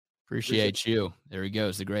Appreciate you. There he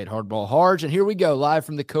goes, the great Hardball Harge. And here we go, live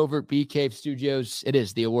from the Covert BK Studios. It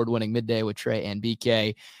is the award-winning Midday with Trey and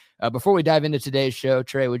BK. Before we dive into today's show,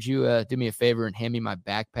 Trey, would you do me a favor and hand me my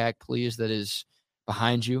backpack, please, that is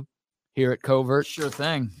behind you here at Covert? Sure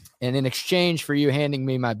thing. And in exchange for you handing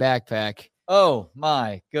me my backpack, oh,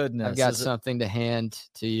 my goodness. I've got something to hand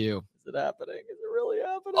to you. Is it happening? Is it really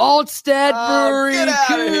happening? Altstadt Brewery get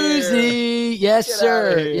out of koozie. Yes, Get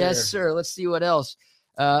sir. out of here. Yes, sir. Let's see what else.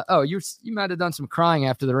 You might have done some crying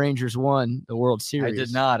after the Rangers won the World Series. I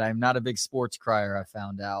did not. I'm not a big sports crier, I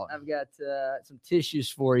found out. I've got some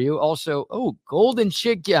tissues for you. Also, golden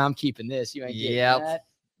chick. Yeah, I'm keeping this. You ain't getting that.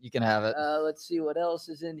 You can have it. Let's see what else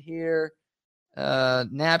is in here.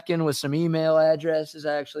 Napkin with some email addresses.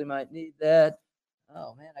 I actually might need that.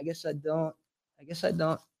 Oh, man, I guess I don't.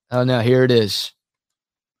 Oh, no, here it is.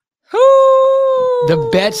 The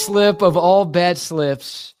bet slip of all bet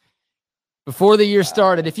slips. Before the year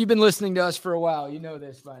started, if you've been listening to us for a while, you know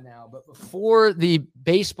this by now. But before the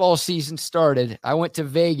baseball season started, I went to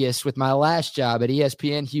Vegas with my last job at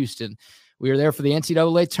ESPN Houston. We were there for the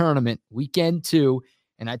NCAA tournament, weekend 2,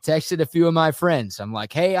 and I texted a few of my friends. I'm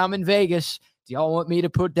like, hey, I'm in Vegas. Do y'all want me to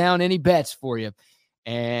put down any bets for you?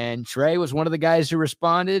 And Trey was one of the guys who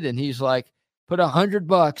responded, and he's like, put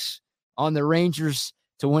 $100 on the Rangers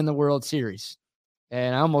to win the World Series.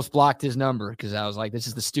 And I almost blocked his number because I was like, this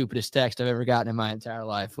is the stupidest text I've ever gotten in my entire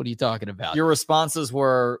life. What are you talking about? Your responses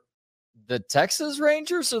were the Texas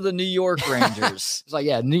Rangers or the New York Rangers? It's like,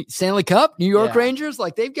 yeah, Stanley Cup, New York Rangers,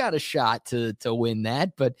 like they've got a shot to win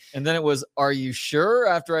that. But and then it was, are you sure?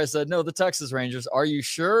 After I said, no, the Texas Rangers, are you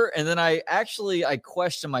sure? And then I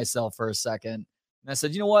questioned myself for a second. And I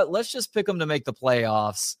said, you know what? Let's just pick them to make the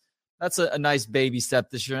playoffs. That's a nice baby step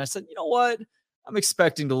this year. And I said, you know what? I'm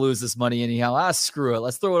expecting to lose this money anyhow. Screw it.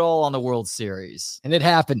 Let's throw it all on the World Series. And it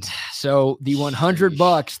happened. So the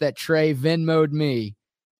 $100 that Trey Venmo'd me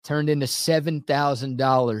turned into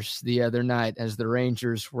 $7,000 the other night as the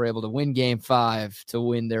Rangers were able to win Game 5 to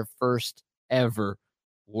win their first ever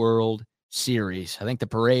World Series. I think the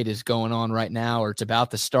parade is going on right now, or it's about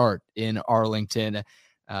to start in Arlington.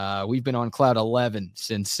 We've been on cloud 11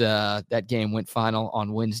 since that game went final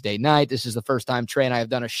on Wednesday night. This is the first time Trey and I have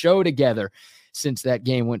done a show together since that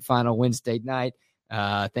game went final Wednesday night.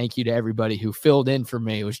 Thank you to everybody who filled in for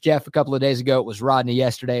me. It was Jeff a couple of days ago. It was Rodney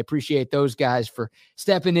yesterday. Appreciate those guys for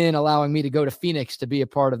stepping in, allowing me to go to Phoenix to be a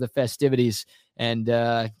part of the festivities, and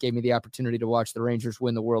gave me the opportunity to watch the Rangers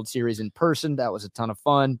win the World Series in person. That was a ton of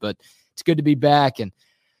fun, but it's good to be back. And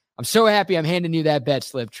I'm so happy I'm handing you that bet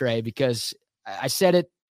slip, Trey, because I said it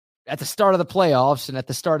at the start of the playoffs and at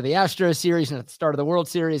the start of the Astros series and at the start of the World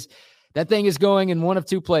Series. That thing is going in one of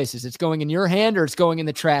two places. It's going in your hand or it's going in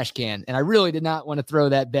the trash can. And I really did not want to throw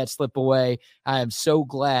that bet slip away. I am so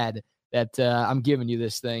glad that I'm giving you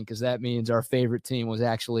this thing, because that means our favorite team was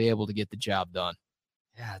actually able to get the job done.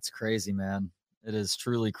 Yeah, it's crazy, man. It is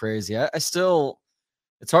truly crazy. I still,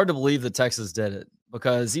 it's hard to believe that Texas did it,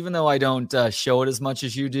 because even though I don't show it as much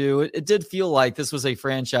as you do, it did feel like this was a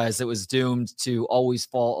franchise that was doomed to always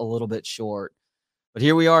fall a little bit short. But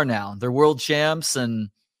here we are now. They're world champs, and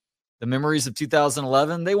the memories of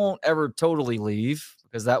 2011, they won't ever totally leave,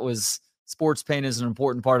 because that was, sports pain is an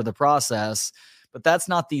important part of the process, but that's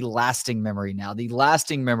not the lasting memory now. The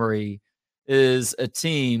lasting memory is a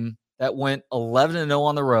team that went 11-0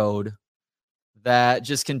 on the road, that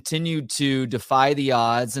just continued to defy the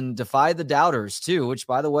odds and defy the doubters too, which,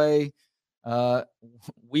 by the way,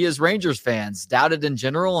 we as Rangers fans doubted in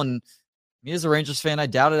general. And me as a Rangers fan, I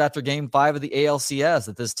doubted after Game 5 of the ALCS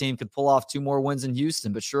that this team could pull off 2 more wins in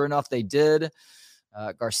Houston. But sure enough, they did.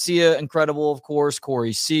 Garcia, incredible, of course.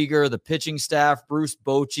 Corey Seager, the pitching staff, Bruce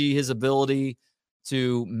Bochy, his ability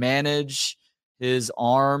to manage his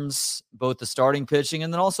arms, both the starting pitching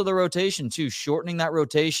and then also the rotation too, shortening that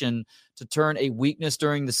rotation to turn a weakness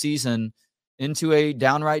during the season into a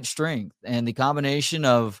downright strength. And the combination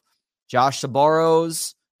of Josh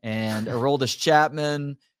Sabaros and Aroldis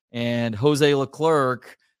Chapman and Jose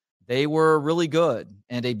Leclerc, they were really good,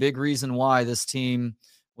 and a big reason why this team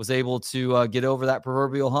was able to get over that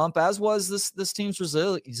proverbial hump, as was this team's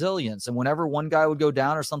resilience. And whenever one guy would go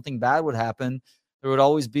down or something bad would happen, there would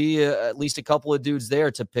always be at least a couple of dudes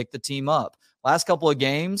there to pick the team up. Last couple of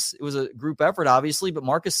games, it was a group effort, obviously, but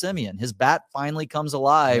Marcus Semien, his bat finally comes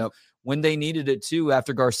alive when they needed it too,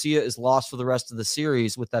 after Garcia is lost for the rest of the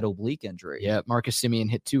series with that oblique injury. Yeah, Marcus Semien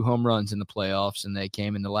hit 2 home runs in the playoffs, and they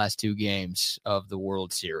came in the last 2 games of the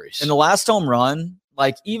World Series. And the last home run,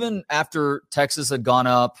 like even after Texas had gone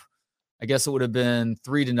up, I guess it would have been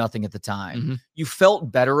 3-0 at the time. Mm-hmm. You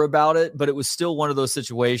felt better about it, but it was still one of those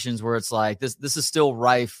situations where it's like, this is still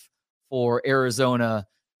rife for Arizona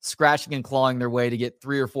scratching and clawing their way to get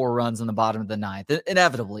 3 or 4 runs in the bottom of the ninth,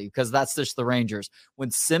 inevitably, because that's just the Rangers. When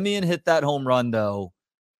Semien hit that home run, though,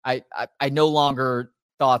 I no longer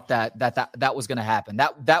thought that was going to happen.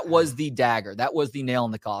 That was the dagger. That was the nail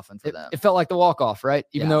in the coffin for them. It felt like the walk-off, right?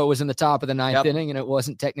 Even though it was in the top of the ninth inning and it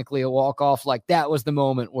wasn't technically a walk-off, like that was the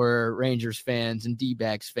moment where Rangers fans and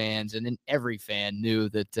D-backs fans and then every fan knew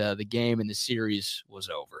that the game and the series was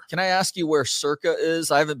over. Can I ask you where Circa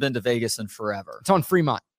is? I haven't been to Vegas in forever. It's on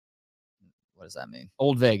Fremont. What does that mean?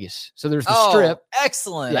 Old Vegas. So there's the Strip.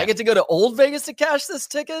 Excellent. Yeah. I get to go to Old Vegas to cash this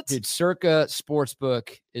ticket? Dude, Circa Sportsbook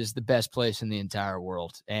is the best place in the entire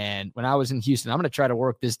world. And when I was in Houston, I'm going to try to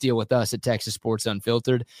work this deal with us at Texas Sports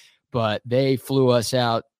Unfiltered, but they flew us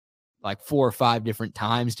out like 4 or 5 different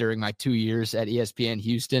times during my 2 years at ESPN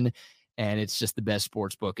Houston, and it's just the best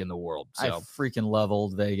sportsbook in the world. So I freaking love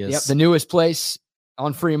Old Vegas. Yep, the newest place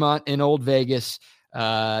on Fremont in Old Vegas.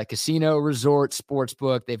 Casino, resort,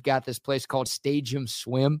 sportsbook. They've got this place called Stadium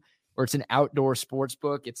Swim, where it's an outdoor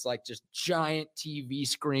sportsbook. It's like just giant TV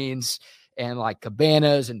screens and like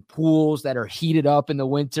cabanas and pools that are heated up in the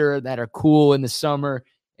winter, that are cool in the summer,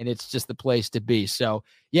 and it's just the place to be. So,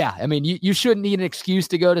 yeah, I mean, you shouldn't need an excuse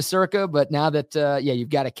to go to Circa, but now that you've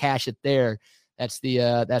got to cash it there, that's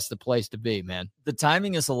the place to be, man. The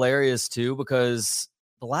timing is hilarious too, because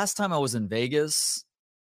the last time I was in Vegas,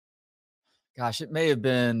 gosh, it may have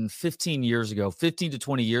been 15 to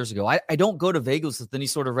 20 years ago. I don't go to Vegas with any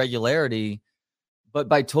sort of regularity, but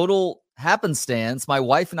by total happenstance, my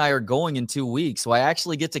wife and I are going in 2 weeks. So I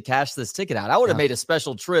actually get to cash this ticket out. I would have made a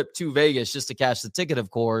special trip to Vegas just to cash the ticket,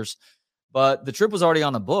 of course, but the trip was already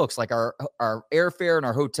on the books. Like our airfare and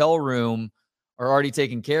our hotel room are already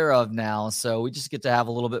taken care of now. So we just get to have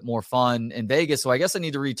a little bit more fun in Vegas. So I guess I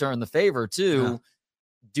need to return the favor too. Yeah.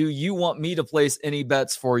 Do you want me to place any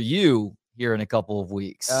bets for you here in a couple of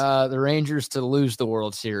weeks? The Rangers to lose the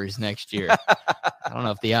World Series next year. I don't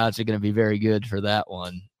know if the odds are going to be very good for that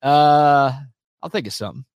one. I'll think of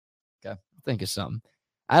something. Okay. I'll think of something.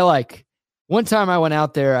 One time I went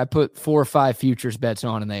out there, I put 4 or 5 futures bets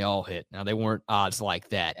on and they all hit. Now they weren't odds like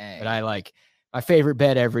that, but my favorite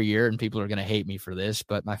bet every year, and people are going to hate me for this,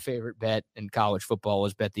 but my favorite bet in college football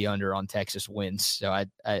was bet the under on Texas wins. So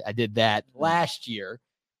I did that last year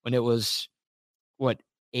when it was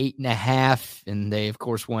 8.5, and they of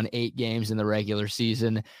course won 8 games in the regular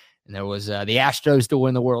season. And there was the Astros to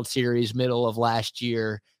win the World Series middle of last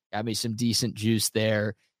year. Got me some decent juice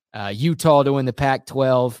there. Utah to win the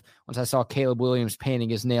Pac-12. Once I saw Caleb Williams painting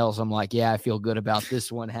his nails, I'm like, yeah, I feel good about this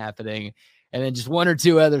one happening. And then just 1 or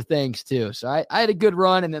 2 other things too. So I had a good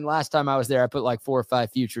run. And then last time I was there, I put like 4 or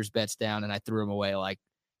 5 futures bets down, and I threw them away like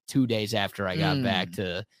 2 days after I got back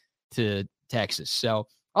to Texas. So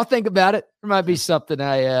I'll think about it. There might be something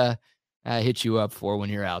I hit you up for when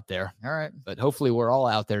you're out there. All right. But hopefully we're all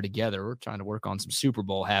out there together. We're trying to work on some Super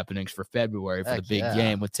Bowl happenings for February for the big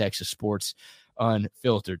game with Texas Sports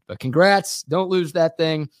Unfiltered. But congrats. Don't lose that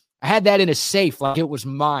thing. I had that in a safe like it was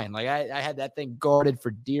mine. Like I had that thing guarded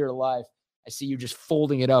for dear life. I see you just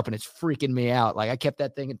folding it up, and it's freaking me out. Like I kept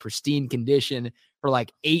that thing in pristine condition for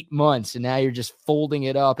like 8 months, and now you're just folding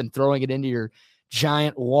it up and throwing it into your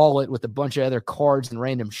giant wallet with a bunch of other cards and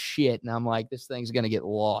random shit. And I'm like, this thing's going to get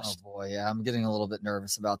lost. Oh boy. Yeah. I'm getting a little bit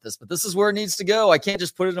nervous about this, but this is where it needs to go. I can't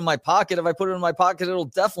just put it in my pocket. If I put it in my pocket, it'll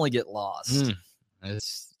definitely get lost.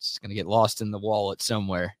 It's going to get lost in the wallet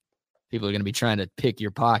somewhere. People are going to be trying to pick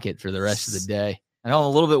your pocket for the rest of the day. I know I'm a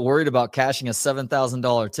little bit worried about cashing a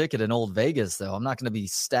 $7,000 ticket in Old Vegas, though. I'm not going to be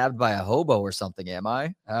stabbed by a hobo or something, am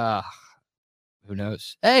I? Who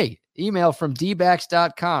knows? Hey, email from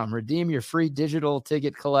dbacks.com. Redeem your free digital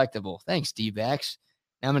ticket collectible. Thanks, dbacks.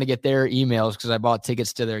 Now I'm going to get their emails because I bought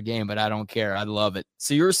tickets to their game, but I don't care. I love it.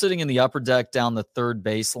 So you were sitting in the upper deck down the third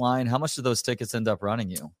baseline. How much did those tickets end up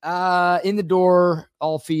running you? In the door,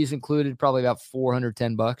 all fees included, probably about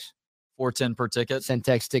 $410. $410 per ticket.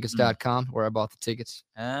 Centextickets.com, where I bought the tickets.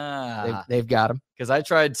 They've got them. Because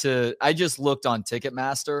I just looked on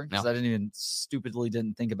Ticketmaster because I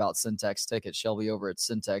didn't think about Syntex tickets. Shelby over at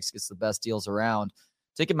Syntex gets the best deals around.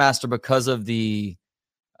 Ticketmaster, because of the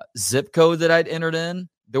zip code that I'd entered in,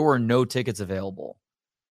 there were no tickets available.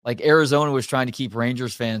 Like Arizona was trying to keep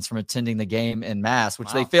Rangers fans from attending the game en masse,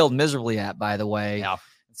 which they failed miserably at, by the way. Yeah.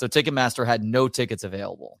 So Ticketmaster had no tickets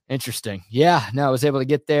available. Interesting. Yeah, no, I was able to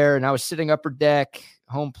get there, and I was sitting upper deck,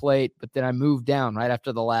 home plate, but then I moved down right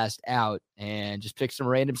after the last out and just picked some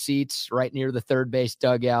random seats right near the third base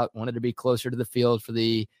dugout. Wanted to be closer to the field for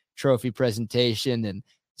the trophy presentation, and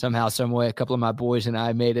somehow, some way, a couple of my boys and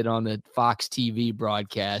I made it on the Fox TV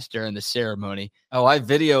broadcast during the ceremony. Oh, I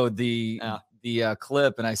videoed the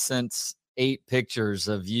clip, and I sent 8 pictures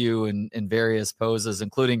of you in various poses,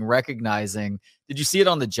 including recognizing. Did you see it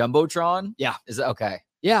on the Jumbotron? Yeah. Is that okay?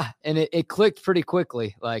 Yeah, and it clicked pretty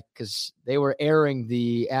quickly, like, because they were airing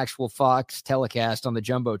the actual Fox telecast on the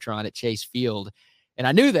Jumbotron at Chase Field, and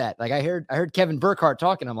I knew that. Like, I heard Kevin Burkhardt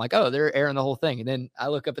talking. I'm like, oh, they're airing the whole thing, and then I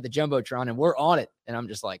look up at the Jumbotron, and we're on it, and I'm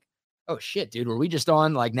just like, oh shit, dude, were we just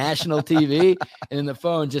on like national TV? And then the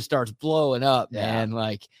phone just starts blowing up, man.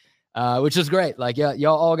 Like, which is great. Like,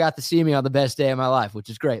 y'all all got to see me on the best day of my life,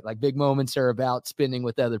 which is great. Like, big moments are about spending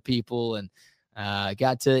with other people, and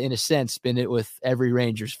got to, in a sense, spend it with every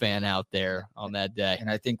Rangers fan out there on that day. And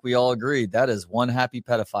I think we all agreed that is one happy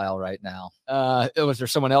pedophile right now. Was there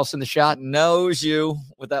someone else in the shot? Knows you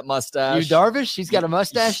with that mustache. You Darvish? He's got a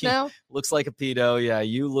mustache now? Looks like a pedo. Yeah,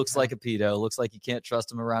 you looks like a pedo. Looks like you can't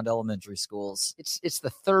trust him around elementary schools. It's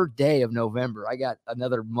the 3rd day of November. I got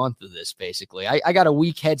another month of this, basically. I got a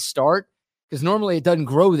week head start because normally it doesn't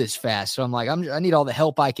grow this fast. So I'm like, I need all the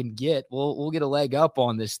help I can get. We'll get a leg up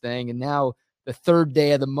on this thing. And now the 3rd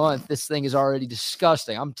day of the month, this thing is already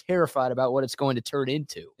disgusting. I'm terrified about what it's going to turn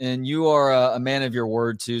into. And you are a man of your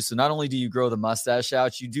word, too. So not only do you grow the mustache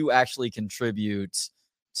out, you do actually contribute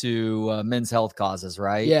to men's health causes,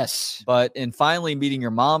 right? Yes. But in finally meeting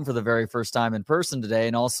your mom for the very first time in person today,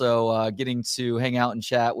 and also getting to hang out and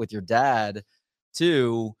chat with your dad,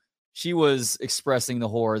 too, she was expressing the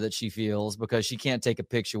horror that she feels because she can't take a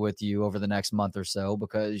picture with you over the next month or so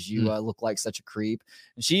because you look like such a creep.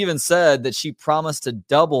 And she even said that she promised to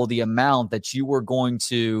double the amount that you were going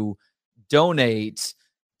to donate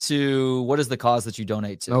to. What is the cause that you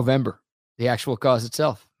donate to? November. The actual cause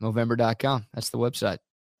itself. Movember.com. That's the website.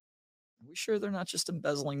 Are we sure they're not just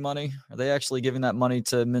embezzling money? Are they actually giving that money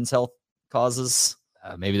to men's health causes?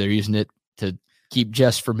 Maybe they're using it to keep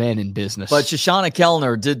Just for Men in business. But Shoshana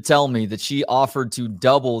Kellner did tell me that she offered to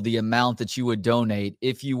double the amount that you would donate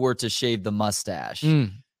if you were to shave the mustache.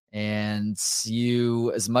 And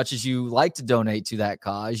you, as much as you like to donate to that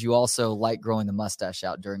cause, you also like growing the mustache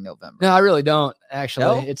out during November. No, I really don't. Actually,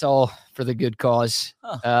 No? It's all for the good cause.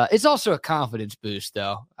 Huh. It's also a confidence boost,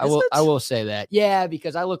 though. I will say that. Yeah,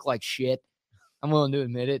 because I look like shit. I'm willing to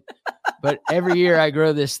admit it. But every year I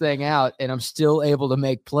grow this thing out, and I'm still able to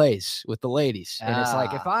make plays with the ladies. And it's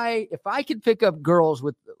like, if I could pick up girls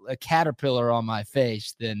with a caterpillar on my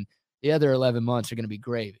face, then the other 11 months are going to be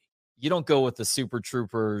gravy. You don't go with the Super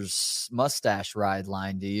Troopers mustache ride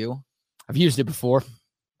line, do you? I've used it before.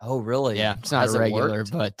 Oh, really? Yeah, it's not regular,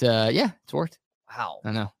 but yeah, it's worked. Wow.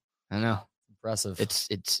 I know. Impressive.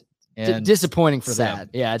 It's and disappointing for sad. them.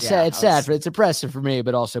 Yeah, it's sad. It's sad. It's impressive for me,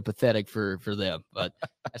 but also pathetic for them. But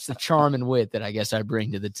that's the charm and wit that I guess I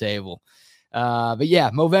bring to the table. But yeah,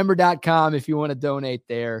 Movember.com if you want to donate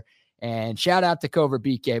there. And shout out to Covert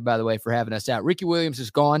BK, by the way, for having us out. Ricky Williams is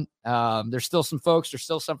gone. There's still some folks. There's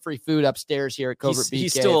still some free food upstairs here at Covert BK.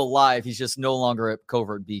 He's still alive. He's just no longer at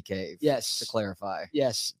Covert BK. Yes. To clarify.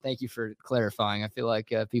 Yes. Thank you for clarifying. I feel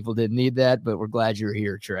like people didn't need that, but we're glad you're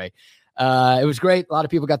here, Trey. It was great. A lot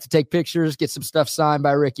of people got to take pictures, get some stuff signed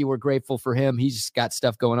by Ricky. We're grateful for him. He's got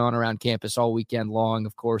stuff going on around campus all weekend long,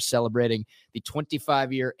 of course, celebrating the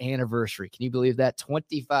 25-year anniversary. Can you believe that?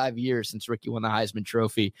 25 years since Ricky won the Heisman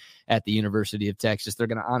Trophy at the University of Texas. They're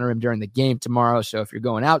going to honor him during the game tomorrow. So if you're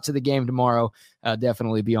going out to the game tomorrow,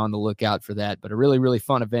 definitely be on the lookout for that. But a really, really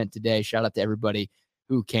fun event today. Shout out to everybody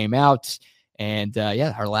who came out. And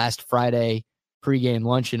yeah, our last Friday pregame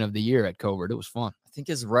luncheon of the year at Covert. It was fun. I think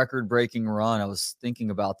his record-breaking run, I was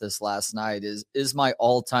thinking about this last night, is my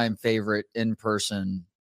all-time favorite in-person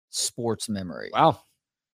sports memory. Wow.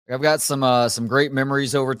 I've got some great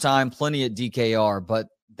memories over time, plenty at DKR, but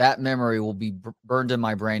that memory will be burned in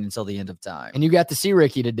my brain until the end of time. And you got to see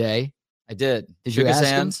Ricky today. I did. Did you ask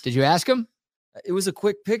him? Did you ask him? It was a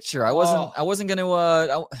quick picture. I wasn't going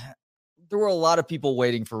to there were a lot of people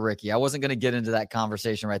waiting for Ricky. I wasn't going to get into that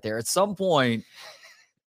conversation right there. At some point,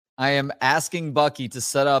 I am asking Bucky to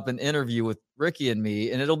set up an interview with Ricky and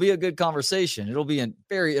me, and it'll be a good conversation. It'll be a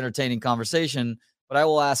very entertaining conversation, but I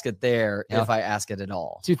will ask it there if I ask it at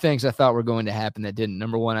all. Two things I thought were going to happen that didn't.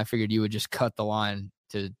 Number one, I figured you would just cut the line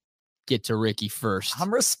to get to Ricky first.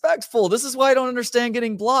 I'm respectful. This is why I don't understand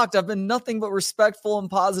getting blocked. I've been nothing but respectful and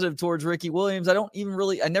positive towards Ricky Williams. I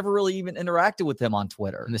never really even interacted with him on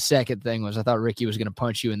Twitter. And the second thing was I thought Ricky was going to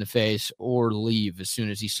punch you in the face or leave as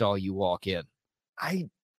soon as he saw you walk in. I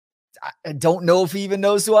don't know if he even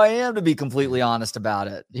knows who I am, to be completely honest about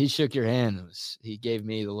it. He shook your hand. He gave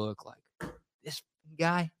me the look like, this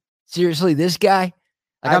guy? Seriously, this guy?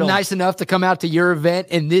 Like, I'm nice enough to come out to your event,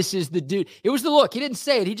 and this is the dude. It was the look. He didn't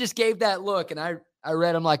say it. He just gave that look, and I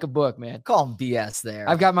read him like a book, man. Call him BS there.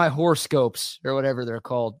 I've got my horoscopes or whatever they're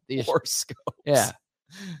called. Horoscopes. Yeah.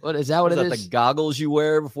 What is that? What Is it that is? the goggles you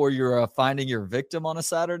wear before you're finding your victim on a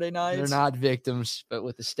Saturday night? They're not victims, but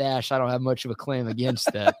with the stash, I don't have much of a claim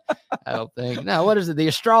against that. I don't think. No, what is it? The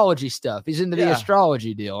astrology stuff. He's into the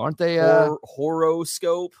astrology deal, aren't they?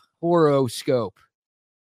 Horoscope. Horoscope.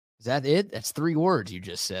 Is that it? That's 3 words you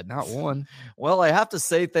just said, not one. Well, I have to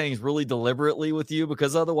say things really deliberately with you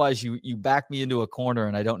because otherwise you back me into a corner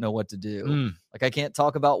and I don't know what to do. Like I can't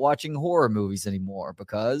talk about watching horror movies anymore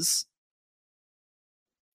because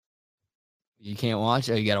you can't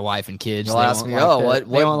watch. Oh, you got a wife and kids. You'll ask me, what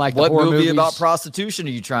movie movies about prostitution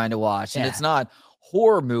are you trying to watch? And it's not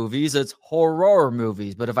horror movies, it's horror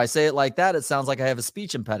movies. But if I say it like that, it sounds like I have a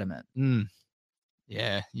speech impediment.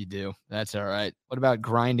 Yeah, you do. That's all right. What about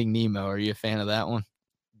Grinding Nemo? Are you a fan of that one?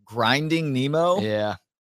 Grinding Nemo? Yeah.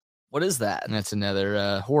 What is that? That's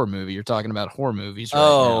another horror movie. You're talking about horror movies right now.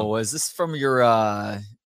 Oh, is this from your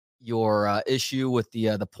issue with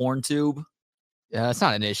the porn tube? Yeah, it's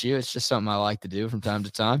not an issue. It's just something I like to do from time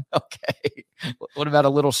to time. Okay. What about A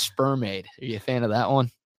Little Spermaid? Are you a fan of that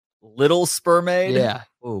one? Little Spermaid? Yeah.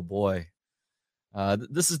 Oh, boy.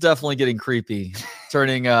 This is definitely getting creepy.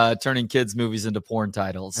 Turning kids' movies into porn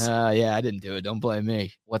titles. Yeah, I didn't do it. Don't blame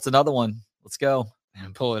me. What's another one? Let's go.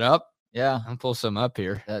 And pull it up? Yeah. I'll pull some up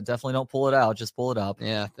here. Definitely don't pull it out. Just pull it up.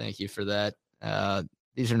 Yeah, thank you for that.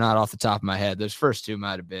 These are not off the top of my head. Those first 2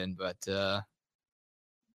 might have been, but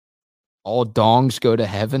All Dongs Go to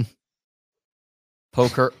Heaven.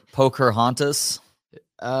 Pocahontas.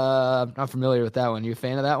 I'm not familiar with that one. You a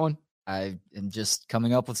fan of that one? I am just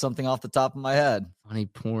coming up with something off the top of my head. Funny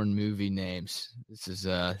porn movie names. This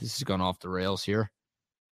is going off the rails here.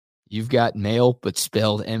 You've Got Mail, but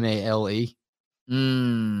spelled M-A-L-E.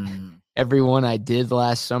 Everyone I Did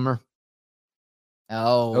Last Summer.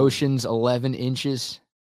 Oh. Ocean's 11 Inches.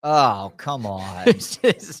 Oh, come on.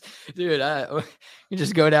 Dude, you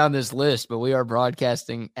just go down this list, but we are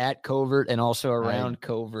broadcasting at Covert and also around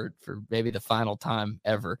Covert for maybe the final time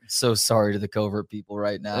ever. So sorry to the Covert people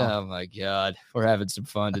right now. Oh, my God. We're having some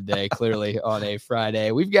fun today, clearly on a Friday.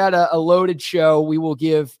 We've got a loaded show. We will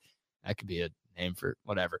give – that could be a name for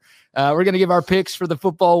whatever. We're going to give our picks for the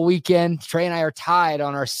football weekend. Trey and I are tied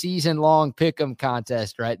on our season-long pick'em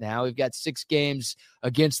contest right now. We've got 6 games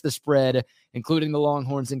against the spread, including the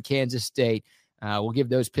Longhorns in Kansas State. We'll give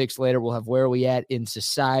those picks later. We'll have where we at in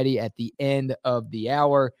society at the end of the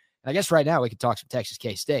hour. And I guess right now we could talk some Texas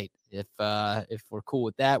K-State if we're cool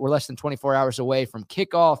with that. We're less than 24 hours away from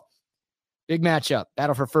kickoff. Big matchup,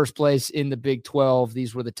 battle for first place in the Big 12.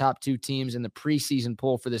 These were the top 2 teams in the preseason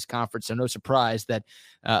poll for this conference, so no surprise that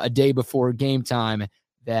a day before game time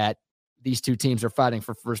that these 2 teams are fighting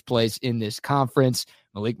for first place in this conference.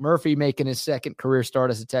 Malik Murphy making his second career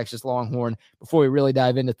start as a Texas Longhorn. Before we really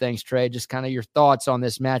dive into things, Trey, just kind of your thoughts on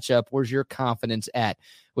this matchup. Where's your confidence at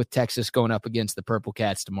with Texas going up against the Purple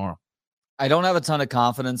Cats tomorrow? I don't have a ton of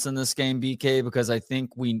confidence in this game, BK, because I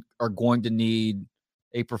think we are going to need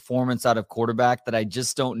a performance out of quarterback that I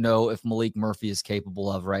just don't know if Malik Murphy is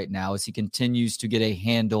capable of right now as he continues to get a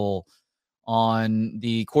handle on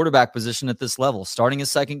the quarterback position at this level, starting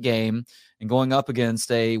his second game and going up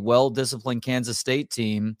against a well-disciplined Kansas State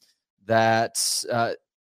team that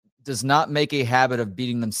does not make a habit of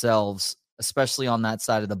beating themselves, especially on that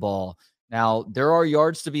side of the ball. Now, there are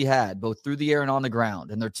yards to be had, both through the air and on the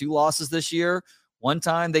ground, and their 2 losses this year, one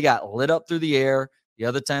time they got lit up through the air, the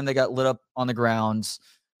other time they got lit up on the grounds.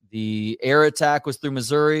 The air attack was through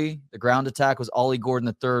Missouri. The ground attack was Ollie Gordon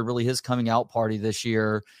III, really his coming out party this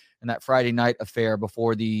year in that Friday night affair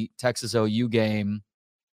before the Texas OU game.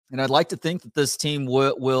 And I'd like to think that this team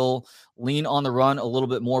will lean on the run a little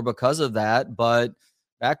bit more because of that. But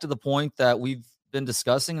back to the point that we've been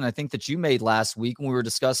discussing, and I think that you made last week when we were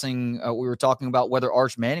discussing, we were talking about whether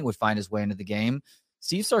Arch Manning would find his way into the game.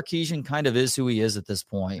 Steve Sarkisian kind of is who he is at this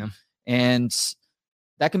point. Yeah. And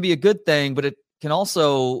that can be a good thing, but it can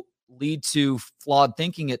also lead to flawed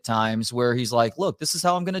thinking at times where he's like, look, this is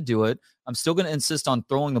how I'm going to do it. I'm still going to insist on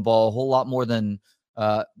throwing the ball a whole lot more than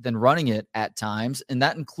running it at times. And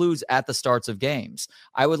that includes at the starts of games.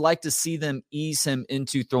 I would like to see them ease him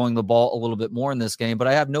into throwing the ball a little bit more in this game, but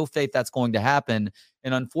I have no faith that's going to happen.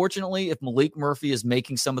 And unfortunately, if Malik Murphy is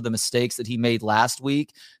making some of the mistakes that he made last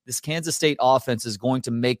week, this Kansas State offense is going to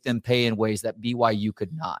make them pay in ways that BYU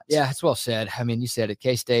could not. Yeah, that's well said. I mean, you said it.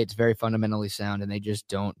 K-State's very fundamentally sound, and they just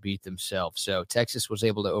don't beat themselves. So Texas was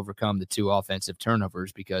able to overcome the 2 offensive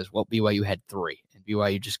turnovers because, well, BYU had 3. And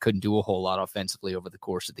BYU just couldn't do a whole lot offensively over the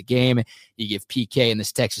course of the game. You give PK and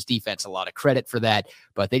this Texas defense a lot of credit for that,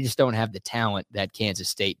 but they just don't have the talent that Kansas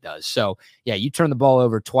State does. So, yeah, you turn the ball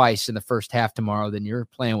over twice in the first half tomorrow, then you're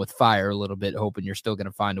playing with fire a little bit, hoping you're still going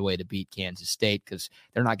to find a way to beat Kansas State because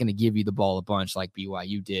they're not going to give you the ball a bunch like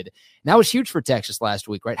BYU did. And that was huge for Texas last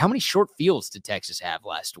week, right? How many short fields did Texas have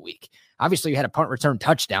last week? Obviously, you had a punt return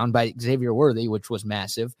touchdown by Xavier Worthy, which was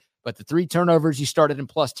massive. But the 3 turnovers, you started in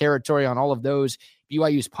plus territory on all of those.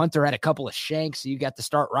 BYU's punter had a couple of shanks, so you got to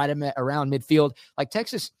start right around midfield. Like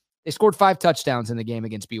Texas, they scored 5 touchdowns in the game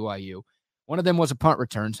against BYU. One of them was a punt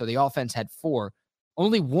return, so the offense had 4.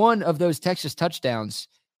 Only one of those Texas touchdowns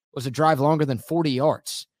was a drive longer than 40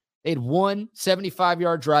 yards. They had one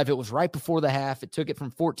 75-yard drive. It was right before the half. It took it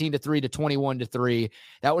from 14-3 to 21-3.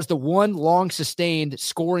 That was the one long sustained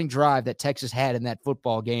scoring drive that Texas had in that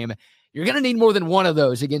football game. You're going to need more than one of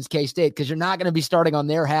those against K-State because you're not going to be starting on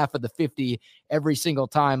their half of the 50 every single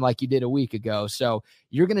time like you did a week ago. So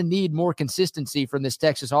you're going to need more consistency from this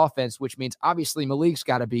Texas offense, which means obviously Malik's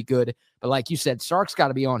got to be good. But like you said, Sark's got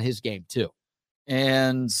to be on his game too.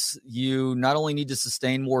 And you not only need to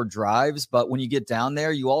sustain more drives, but when you get down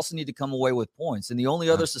there, you also need to come away with points. And the only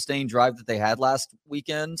other sustained drive that they had last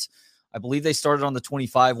weekend, I believe they started on the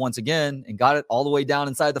 25 once again and got it all the way down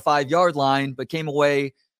inside the 5-yard line, but came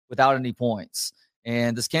away without any points.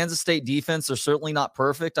 And this Kansas State defense, they're certainly not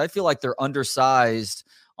perfect. I feel like they're undersized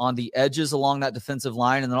on the edges along that defensive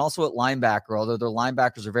line and then also at linebacker, although their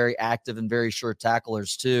linebackers are very active and very sure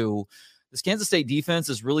tacklers too. This Kansas State defense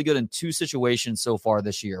is really good in 2 situations so far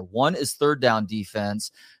this year. One is third down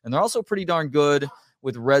defense, and they're also pretty darn good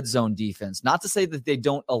with red zone defense. Not to say that they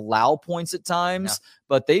don't allow points at times,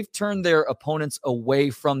 but they've turned their opponents away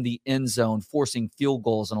from the end zone, forcing field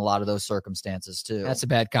goals in a lot of those circumstances too. That's a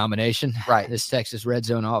bad combination. Right. This Texas red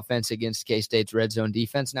zone offense against K-State's red zone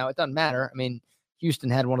defense. Now, it doesn't matter. I mean, Houston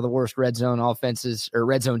had one of the worst red zone offenses or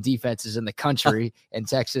red zone defenses in the country, and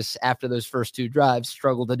Texas, after those first 2 drives,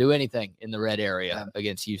 struggled to do anything in the red area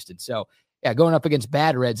against Houston. So, yeah, going up against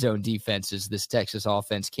bad red zone defenses, this Texas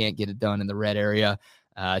offense can't get it done in the red area.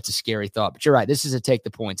 It's a scary thought. But you're right. This is a take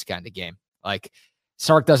the points kind of game. Like,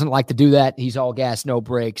 Sark doesn't like to do that. He's all gas, no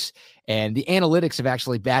brakes. And the analytics have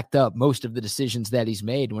actually backed up most of the decisions that he's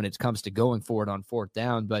made when it comes to going for it on 4th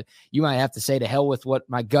down. But you might have to say, to hell with what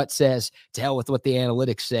my gut says, to hell with what the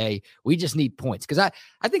analytics say. We just need points. Because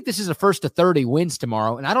I think this is a 1st to 30 wins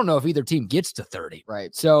tomorrow. And I don't know if either team gets to 30.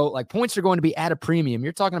 Right. So, like, points are going to be at a premium.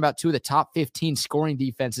 You're talking about 2 of the top 15 scoring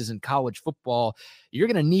defenses in college football. You're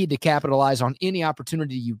going to need to capitalize on any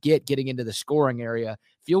opportunity you get getting into the scoring area.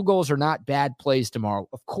 Field goals are not bad plays tomorrow.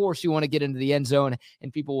 Of course, you want to get into the end zone,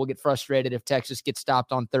 and people will get frustrated if Texas gets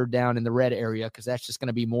stopped on 3rd down in the red area because that's just going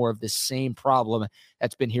to be more of the same problem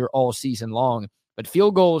that's been here all season long. But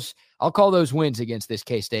field goals, I'll call those wins against this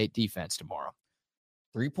K-State defense tomorrow.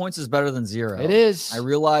 3 points is better than 0. It is. I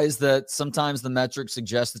realize that sometimes the metrics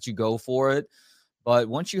suggest that you go for it, but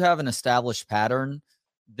once you have an established pattern,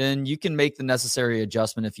 then you can make the necessary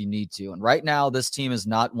adjustment if you need to. And right now, this team is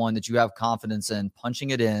not one that you have confidence in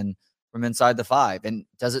punching it in from inside the 5. And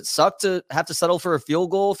does it suck to have to settle for a field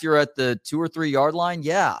goal if you're at the 2 or 3 yard line?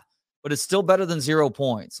 Yeah, but it's still better than 0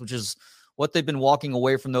 points, which is what they've been walking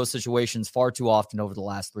away from those situations far too often over the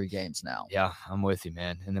last 3 games now. Yeah, I'm with you,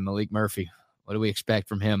 man. And then Malik Murphy, what do we expect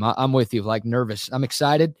from him? I'm with you, like nervous. I'm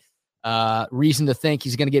excited. Reason to think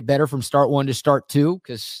he's going to get better from start 1 to start 2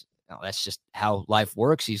 because that's just how life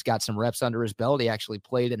works. He's got some reps under his belt. He actually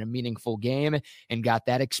played in a meaningful game and got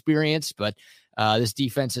that experience. But this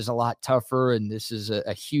defense is a lot tougher, and this is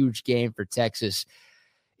a huge game for Texas.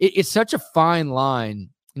 It's such a fine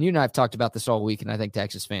line. And you and I have talked about this all week, and I think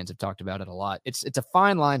Texas fans have talked about it a lot. It's a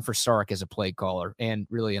fine line for Sark as a play caller and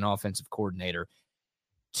really an offensive coordinator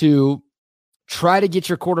to try to get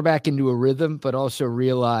your quarterback into a rhythm, but also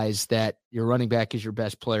realize that your running back is your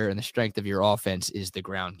best player and the strength of your offense is the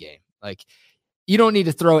ground game. Like, you don't need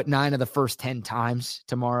to throw it 9 of the first 10 times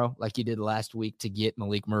tomorrow like you did last week to get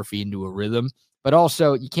Malik Murphy into a rhythm. But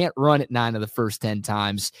also, you can't run it 9 of the first 10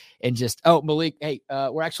 times and just, Malik, hey,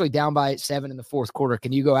 we're actually down by 7 in the 4th quarter.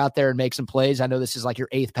 Can you go out there and make some plays? I know this is like your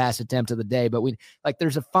 8th pass attempt of the day, but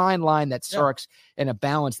there's a fine line that Sark's and a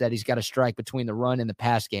balance that he's got to strike between the run and the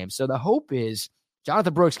pass game. So the hope is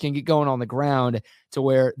Jonathan Brooks can get going on the ground. to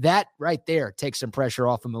where that right there takes some pressure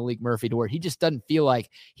off of Malik Murphy to where he just doesn't feel like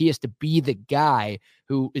he has to be the guy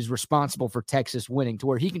who is responsible for Texas winning, to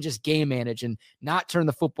where he can just game manage and not turn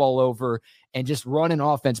the football over and just run an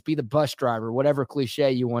offense, be the bus driver, whatever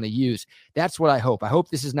cliche you want to use. That's what I hope. I hope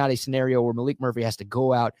this is not a scenario where Malik Murphy has to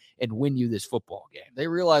go out and win you this football game. They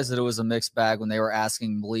realized that it was a mixed bag when they were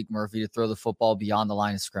asking Malik Murphy to throw the football beyond the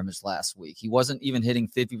line of scrimmage last week. He wasn't even hitting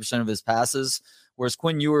 50% of his passes, whereas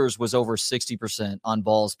Quinn Ewers was over 60% on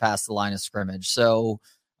balls past the line of scrimmage. So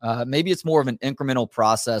maybe it's more of an incremental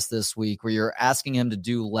process this week where you're asking him to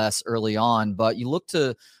do less early on, but you look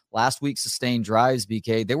to last week's sustained drives,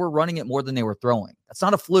 BK, they were running it more than they were throwing. That's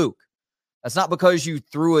not a fluke. That's not because you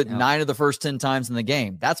threw it 9 of the first 10 times in the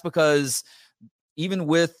game. That's because even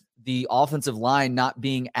with the offensive line not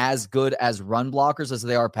being as good as run blockers as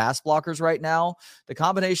they are pass blockers right now, the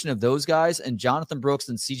combination of those guys and Jonathan Brooks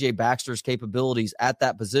and CJ Baxter's capabilities at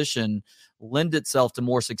that position lend itself to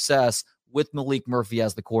more success with Malik Murphy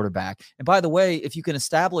as the quarterback. And by the way, if you can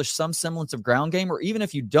establish some semblance of ground game, or even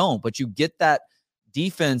if you don't, but you get that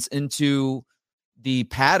defense into the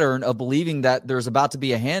pattern of believing that there's about to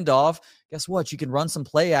be a handoff, guess what? You can run some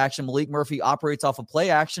play action. Malik Murphy operates off of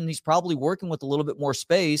play action. He's probably working with a little bit more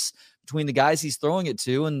space between the guys he's throwing it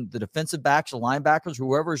to and the defensive backs, the linebackers,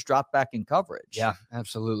 whoever is dropped back in coverage. Yeah,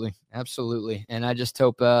 absolutely. Absolutely. And I just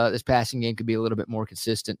hope this passing game could be a little bit more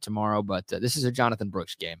consistent tomorrow. But this is a Jonathan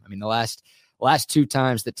Brooks game. I mean, the last 2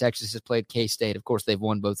 times that Texas has played K-State, of course, they've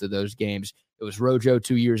won both of those games. It was Rojo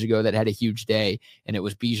 2 years ago that had a huge day, and it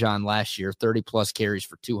was Bijan last year, 30-plus carries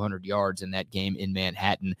for 200 yards in that game in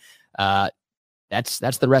Manhattan. That's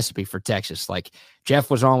the recipe for Texas. Like,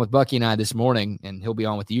 Jeff was on with Bucky and I this morning, and he'll be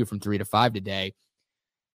on with you from 3 to 5 today.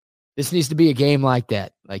 This needs to be a game like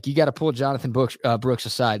that. Like, you got to pull Jonathan Brooks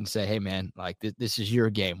aside and say, hey, man, like, this is your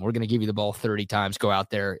game. We're going to give you the ball 30 times. Go out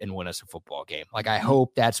there and win us a football game. Like, I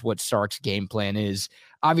hope that's what Sark's game plan is.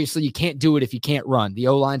 Obviously, you can't do it if you can't run. The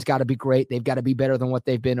O-line's got to be great. They've got to be better than what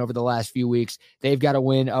they've been over the last few weeks. They've got to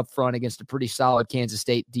win up front against a pretty solid Kansas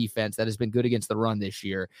State defense that has been good against the run this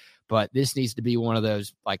year. But this needs to be one of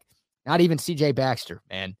those, like, not even CJ Baxter,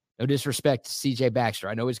 man. No disrespect to CJ Baxter.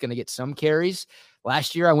 I know he's going to get some carries.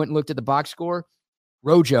 Last year, I went and looked at the box score.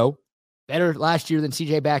 Rojo, better last year than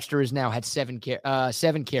CJ Baxter is now, had 7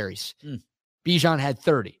 carries. Bijan had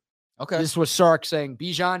 30. Okay. This was Sark saying,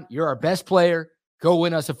 Bijan, you're our best player. Go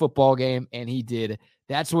win us a football game. And he did.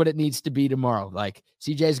 That's what it needs to be tomorrow. Like,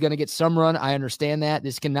 CJ is going to get some run. I understand that.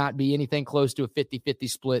 This cannot be anything close to a 50-50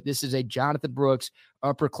 split. This is a Jonathan Brooks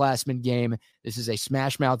upperclassman game. This is a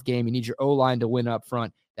smash mouth game. You need your O-line to win up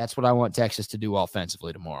front. That's what I want Texas to do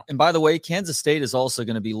offensively tomorrow. And by the way, Kansas State is also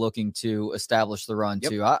going to be looking to establish the run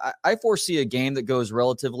too. I foresee a game that goes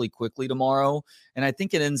relatively quickly tomorrow, and I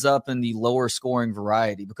think it ends up in the lower scoring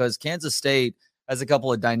variety because Kansas State has a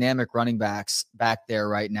couple of dynamic running backs back there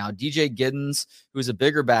right now. DJ Giddens, who's a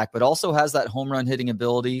bigger back, but also has that home run hitting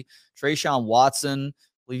ability. Trayshawn Watson, I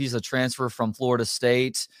believe he's a transfer from Florida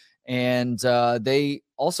State. And they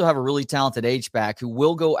also have a really talented H-back who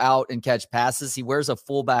will go out and catch passes. He wears a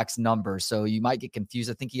fullback's number, so you might get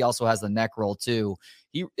confused. I think he also has the neck roll too.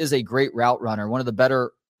 He is a great route runner, one of the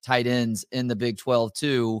better tight ends in the Big 12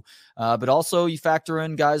 too. But also you factor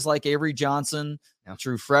in guys like Avery Johnson, a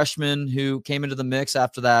true freshman who came into the mix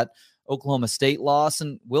after that Oklahoma State loss,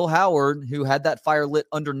 and Will Howard, who had that fire lit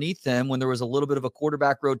underneath him when there was a little bit of a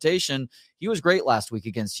quarterback rotation. He was great last week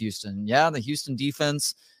against Houston. Yeah, the Houston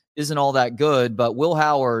defense isn't all that good, but Will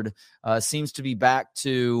Howard seems to be back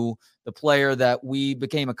to the player that we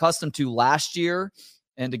became accustomed to last year,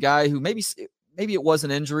 and a guy who maybe it was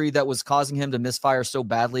an injury that was causing him to misfire so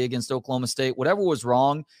badly against Oklahoma State. Whatever was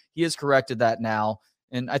wrong, he has corrected that now,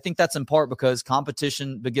 and I think that's in part because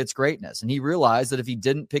competition begets greatness, and he realized that if he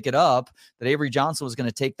didn't pick it up, that Avery Johnson was going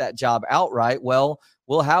to take that job outright. Well,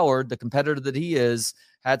 Will Howard, the competitor that he is,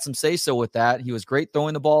 had some say-so with that. He was great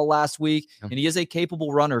throwing the ball last week, and he is a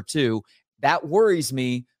capable runner too. That worries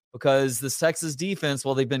me because this Texas defense,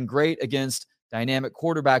 while they've been great against dynamic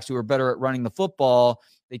quarterbacks who are better at running the football,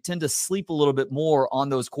 they tend to sleep a little bit more on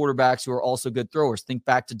those quarterbacks who are also good throwers. Think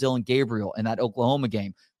back to Dylan Gabriel in that Oklahoma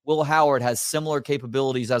game. Will Howard has similar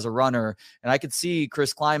capabilities as a runner, and I could see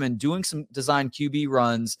Chris Kleiman doing some design QB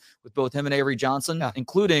runs with both him and Avery Johnson,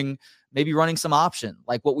 including maybe running some option,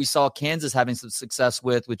 like what we saw Kansas having some success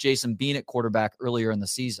with Jason Bean at quarterback earlier in the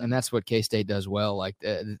season. And that's what K-State does well. Like,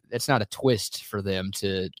 it's not a twist for them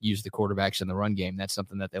to use the quarterbacks in the run game. That's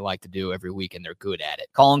something that they like to do every week, and they're good at it.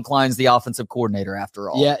 Colin Klein's the offensive coordinator after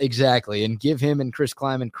all. Yeah, exactly. And give him and Chris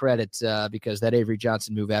Kleiman credit because that Avery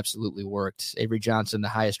Johnson move absolutely worked. Avery Johnson, the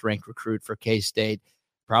highest ranked recruit for K-State,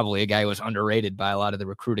 probably a guy who was underrated by a lot of the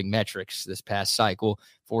recruiting metrics this past cycle.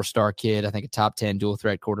 4-star kid, I think a top 10 dual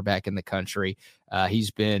threat quarterback in the country.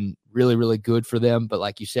 He's been really, really good for them. But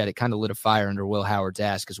like you said, it kind of lit a fire under Will Howard's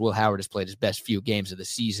ass because Will Howard has played his best few games of the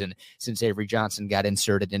season since Avery Johnson got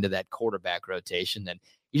inserted into that quarterback rotation. And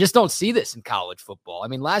you just don't see this in college football. I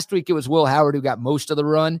mean, last week it was Will Howard who got most of the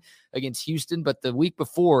run against Houston, but the week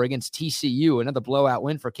before against TCU, another blowout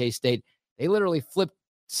win for K-State, they literally flipped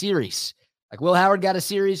series. Like Will Howard got a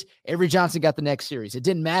series, Avery Johnson got the next series. It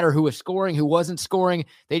didn't matter who was scoring, who wasn't scoring.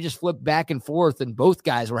 They just flipped back and forth, and both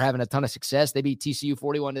guys were having a ton of success. They beat TCU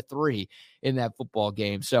 41-3 in that football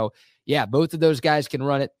game. So, yeah, both of those guys can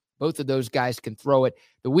run it. Both of those guys can throw it.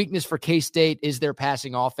 The weakness for K-State is their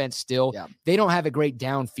passing offense still. Yeah. They don't have a great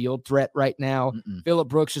downfield threat right now. Phillip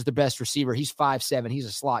Brooks is the best receiver. He's 5'7". He's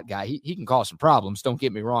a slot guy. He can cause some problems, don't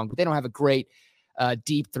get me wrong, but they don't have a great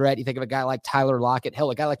deep threat. You think of a guy like Tyler Lockett,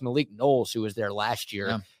 hell, a guy like Malik Knowles, who was there last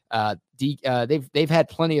year. Yeah. They've had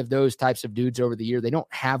plenty of those types of dudes over the year. They don't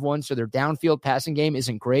have one, so their downfield passing game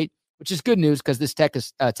isn't great, which is good news because this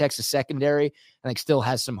Texas secondary, I think, still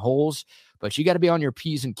has some holes. But you got to be on your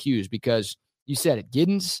P's and Q's because you said it.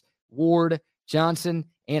 Giddens, Ward, Johnson,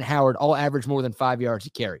 and Howard all average more than 5 yards a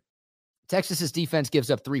carry. Texas's defense gives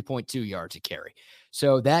up 3.2 yards a carry.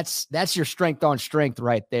 So that's your strength on strength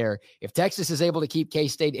right there. If Texas is able to keep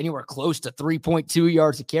K-State anywhere close to 3.2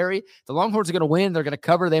 yards a carry, the Longhorns are going to win. They're going to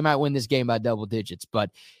cover. They might win this game by double digits. But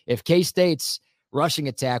if K-State's rushing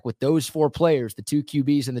attack with those four players, the two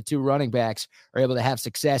QBs and the two running backs, are able to have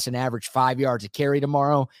success and average 5 yards a carry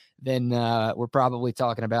tomorrow, then we're probably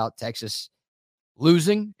talking about Texas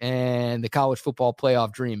losing and the college football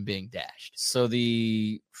playoff dream being dashed. So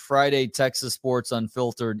the Friday Texas Sports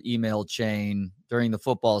Unfiltered email chain during the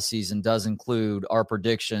football season does include our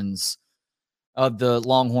predictions of the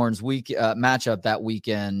Longhorns matchup that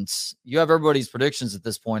weekend. You have everybody's predictions at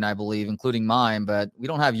this point, I believe, including mine, but we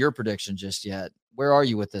don't have your prediction just yet. Where are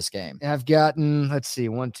you with this game? I've gotten, let's see,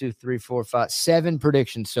 1, 2, 3, 4, 5, 7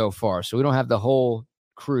 predictions so far. So we don't have the whole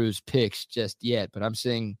crew's picks just yet, but I'm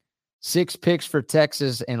seeing 6 picks for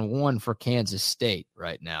Texas and 1 for Kansas State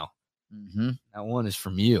right now. That one is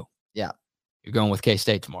from you. Yeah. You're going with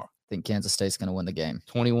K-State tomorrow. I think Kansas State's going to win the game.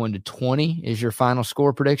 21-20 is your final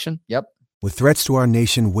score prediction? Yep. With threats to our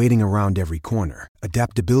nation waiting around every corner,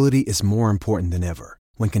 adaptability is more important than ever.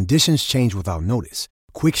 When conditions change without notice,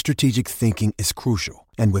 quick strategic thinking is crucial.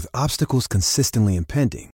 And with obstacles consistently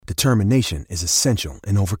impending, determination is essential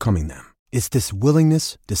in overcoming them. It's this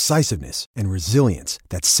willingness, decisiveness, and resilience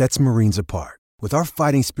that sets Marines apart. With our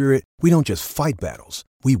fighting spirit, we don't just fight battles,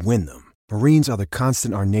 we win them. Marines are the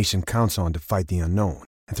constant our nation counts on to fight the unknown.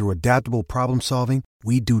 And through adaptable problem solving,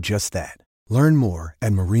 we do just that. Learn more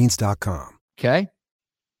at marines.com. Okay.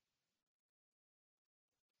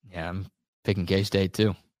 Yeah, I'm picking K-State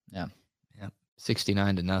too. Yeah.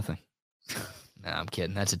 69-0. No, I'm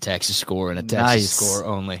kidding. That's a Texas score and a Texas score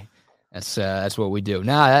only. That's what we do.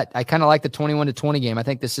 Now, I kind of like the 21-20 game. I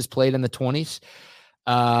think this is played in the 20s.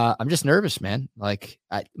 I'm just nervous, man. Like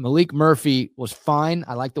Malik Murphy was fine.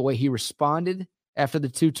 I like the way he responded after the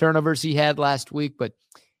 2 turnovers he had last week, but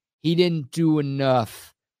he didn't do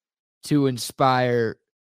enough to inspire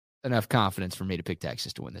enough confidence for me to pick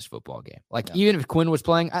Texas to win this football game. Even if Quinn was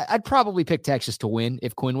playing, I'd probably pick Texas to win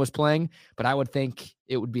if Quinn was playing, but I would think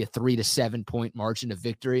it would be a 3 to 7 point margin of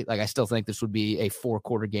victory. Like I still think this would be a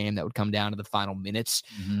 4-quarter game that would come down to the final minutes.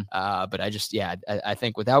 But I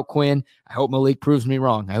think without Quinn, I hope Malik proves me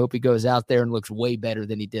wrong. I hope he goes out there and looks way better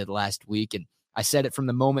than he did last week. And I said it from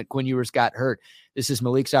the moment Quinn Ewers got hurt. This is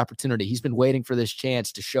Malik's opportunity. He's been waiting for this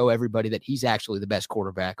chance to show everybody that he's actually the best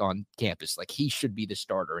quarterback on campus. Like he should be the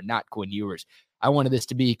starter and not Quinn Ewers. I wanted this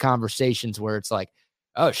to be conversations where it's like,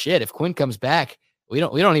 oh shit, if Quinn comes back, we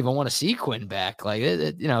don't even want to see Quinn back. Like,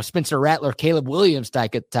 Spencer Rattler, Caleb Williams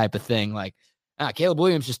type of thing. Like, Caleb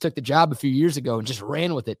Williams just took the job a few years ago and just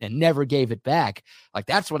ran with it and never gave it back. Like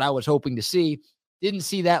that's what I was hoping to see. Didn't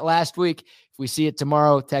see that last week. If we see it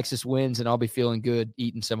tomorrow, Texas wins, and I'll be feeling good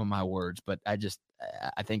eating some of my words. But I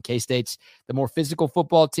think K-State's the more physical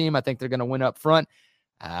football team. I think they're going to win up front.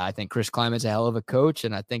 I think Chris Kleiman's a hell of a coach,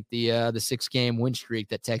 and I think the 6-game win streak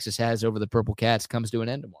that Texas has over the Purple Cats comes to an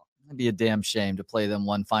end tomorrow. It'd be a damn shame to play them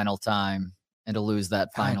one final time and to lose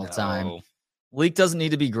that final time. Malik doesn't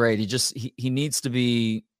need to be great. He needs to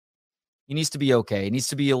be. He needs to be okay. He needs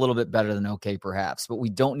to be a little bit better than okay, perhaps, but we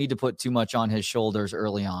don't need to put too much on his shoulders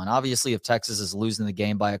early on. Obviously, if Texas is losing the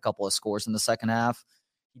game by a couple of scores in the second half,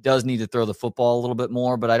 he does need to throw the football a little bit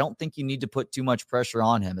more, but I don't think you need to put too much pressure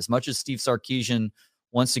on him. As much as Steve Sarkisian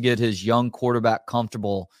wants to get his young quarterback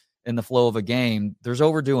comfortable in the flow of a game, there's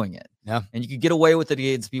overdoing it. Yeah. And you could get away with it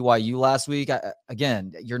against BYU last week.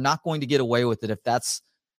 Again, you're not going to get away with it if that's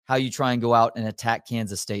how you try and go out and attack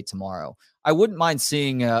Kansas State tomorrow. I wouldn't mind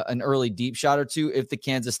seeing an early deep shot or two if the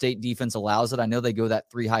Kansas State defense allows it. I know they go that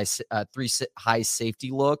three high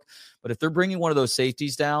safety look, but if they're bringing one of those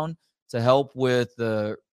safeties down to help with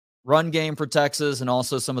the run game for Texas and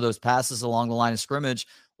also some of those passes along the line of scrimmage,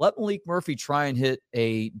 let Malik Murphy try and hit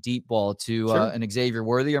a deep ball to an Xavier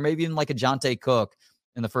Worthy or maybe even like a Jonte Cook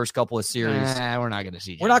in the first couple of series. We're not going to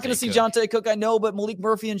see. We're not going to see Jonte Cook, I know, but Malik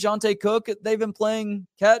Murphy and Jonte Cook, they've been playing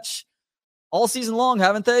catch all season long,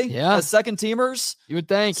 haven't they? Yeah. As second teamers. You would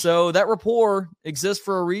think. So that rapport exists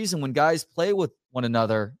for a reason when guys play with one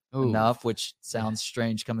another enough, which sounds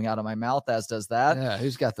strange coming out of my mouth, as does that. Yeah,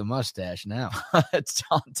 who's got the mustache now? It's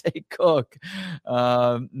Jonte Cook.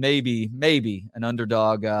 Maybe an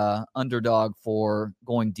underdog for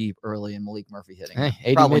going deep early and Malik Murphy hitting.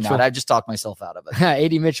 Hey, Probably not. I just talked myself out of it.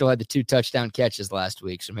 A.D. Mitchell had the 2 touchdown catches last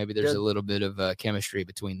week, so maybe there's a little bit of chemistry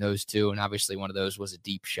between those two, and obviously one of those was a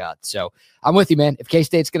deep shot. So I'm with you, man. If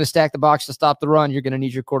K-State's going to stack the box to stop the run, you're going to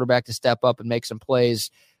need your quarterback to step up and make some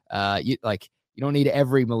plays. You don't need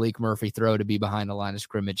every Malik Murphy throw to be behind the line of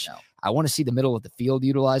scrimmage. No. I want to see the middle of the field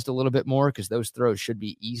utilized a little bit more because those throws should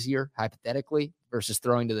be easier, hypothetically, versus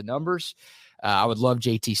throwing to the numbers. I would love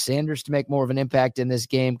JT Sanders to make more of an impact in this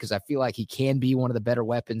game because I feel like he can be one of the better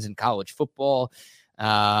weapons in college football.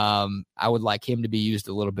 I would like him to be used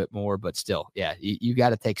a little bit more, but still, yeah, you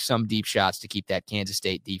got to take some deep shots to keep that Kansas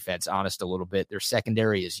State defense honest a little bit. Their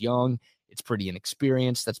secondary is young. It's pretty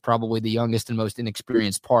inexperienced. That's probably the youngest and most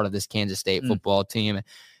inexperienced part of this Kansas State football team.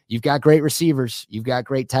 You've got great receivers. You've got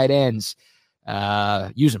great tight ends.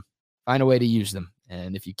 Use them. Find a way to use them.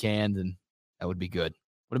 And if you can, then that would be good.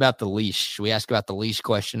 What about the leash? Should we ask about the leash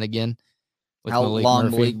question again? How long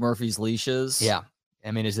Malik Murphy's leash is? Yeah.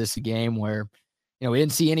 I mean, is this a game where, we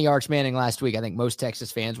didn't see any Arch Manning last week. I think most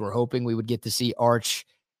Texas fans were hoping we would get to see Arch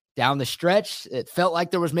down the stretch. It felt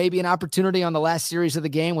like there was maybe an opportunity on the last series of the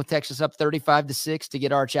game with Texas up 35-6 to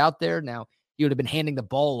get Arch out there. Now, he would have been handing the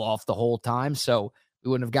ball off the whole time, so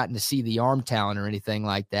we wouldn't have gotten to see the arm talent or anything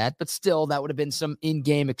like that. But still, that would have been some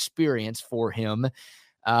in-game experience for him.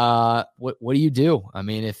 What do you do? I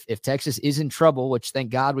mean, if Texas is in trouble, which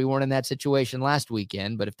thank God we weren't in that situation last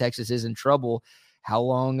weekend, but if Texas is in trouble, how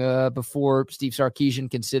long before Steve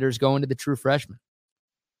Sarkisian considers going to the true freshman?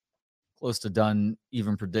 Close to done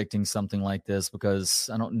even predicting something like this because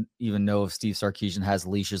I don't even know if Steve Sarkisian has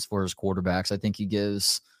leashes for his quarterbacks. I think he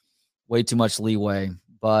gives way too much leeway,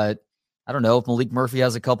 but I don't know if Malik Murphy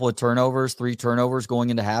has a couple of turnovers, 3 turnovers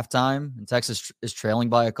going into halftime and Texas is trailing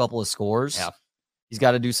by a couple of scores. Yeah. He's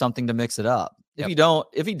got to do something to mix it up. If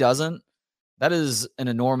he doesn't, that is an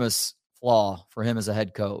enormous flaw for him as a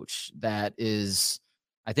head coach. That is,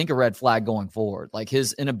 I think, a red flag going forward. Like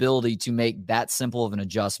his inability to make that simple of an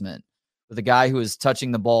adjustment with a guy who is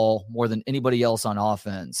touching the ball more than anybody else on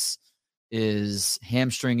offense is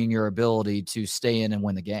hamstringing your ability to stay in and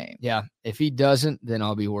win the game. Yeah. If he doesn't, then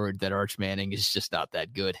I'll be worried that Arch Manning is just not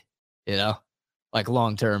that good, like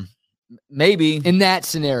long-term. Maybe. In that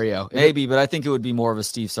scenario. Maybe, but I think it would be more of a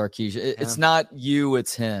Steve Sarkisian. It's not you,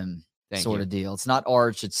 it's him sort of deal. It's not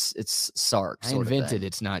Arch, it's Sark. I invented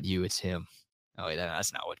it's not you, it's him. Oh, wait,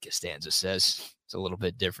 that's not what Costanza says. It's a little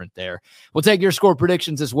bit different there. We'll take your score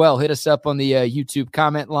predictions as well. Hit us up on the YouTube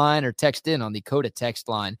comment line or text in on the Coda text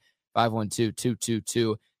line,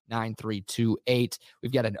 512-222-9328.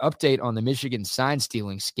 We've got an update on the Michigan sign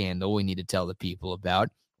stealing scandal we need to tell the people about.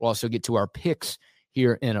 We'll also get to our picks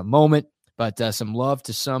here in a moment, but some love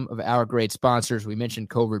to some of our great sponsors. We mentioned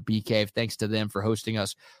Covert BK. Thanks to them for hosting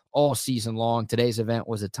us all season long. Today's event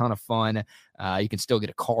was a ton of fun. You can still get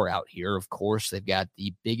a car out here, of course. They've got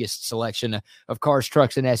the biggest selection of cars,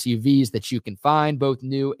 trucks, and SUVs that you can find, both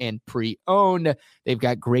new and pre-owned. They've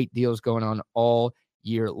got great deals going on all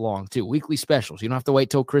year long, too. Weekly specials. You don't have to wait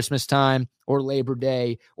till Christmas time or Labor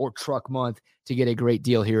Day or truck month to get a great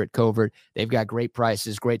deal here at Covert. They've got great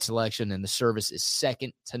prices, great selection, and the service is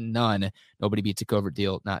second to none. Nobody beats a Covert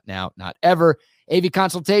deal. Not now, not ever. AV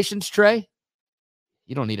consultations, Trey.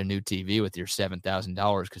 You don't need a new TV with your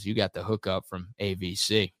 $7,000 because you got the hookup from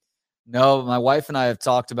AVC. No, my wife and I have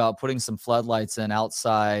talked about putting some floodlights in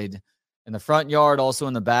outside in the front yard, also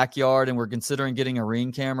in the backyard, and we're considering getting a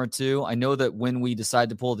Ring camera too. I know that when we decide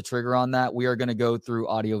to pull the trigger on that, we are going to go through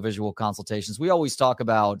audio-visual consultations. We always talk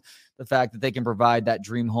about the fact that they can provide that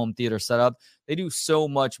dream home theater setup. They do so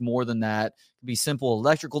much more than that. It can be simple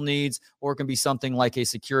electrical needs, or it can be something like a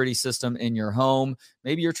security system in your home.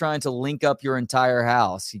 Maybe you're trying to link up your entire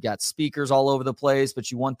house. You got speakers all over the place,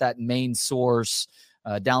 but you want that main source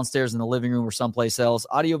downstairs in the living room or someplace else.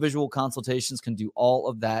 Audiovisual consultations can do all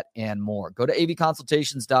of that and more. Go to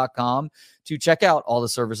avconsultations.com to check out all the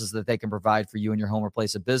services that they can provide for you in your home or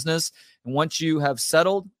place of business. And once you have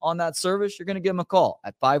settled on that service, you're going to give them a call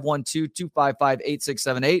at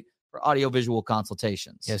 512-255-8678 for audiovisual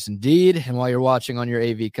consultations. Yes, indeed. And while you're watching on your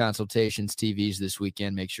AV Consultations TVs this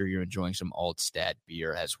weekend, make sure you're enjoying some Altstadt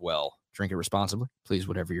beer as well. Drink it responsibly, please,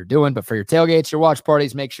 whatever you're doing. But for your tailgates, your watch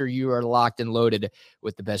parties, make sure you are locked and loaded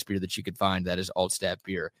with the best beer that you could find. That is Altstadt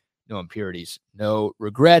beer. No impurities, no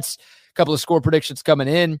regrets. A couple of score predictions coming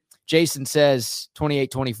in. Jason says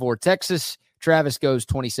 28-24 Texas. Travis goes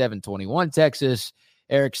 27-21 Texas.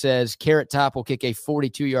 Eric says Carrot Top will kick a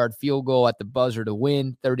 42-yard field goal at the buzzer to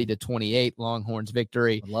win, 30-28, Longhorns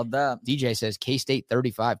victory. I love that. DJ says K-State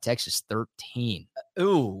 35, Texas 13.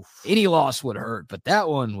 Ooh. Any loss would hurt, but that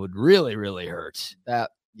one would really, really hurt.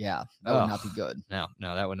 That would not be good. No,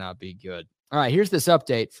 that would not be good. All right, here's this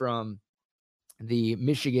update from the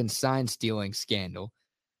Michigan sign stealing scandal.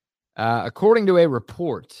 According to a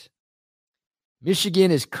report,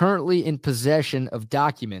 Michigan is currently in possession of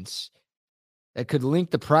documents that could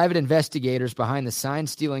link the private investigators behind the sign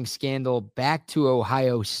stealing scandal back to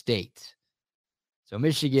Ohio State. So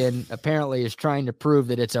Michigan apparently is trying to prove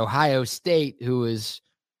that it's Ohio State who is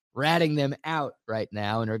ratting them out right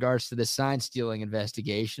now in regards to the sign stealing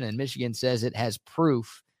investigation. And Michigan says it has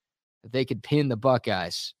proof that they could pin the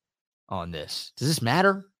Buckeyes on this. Does this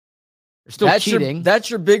matter? They're still cheating. That's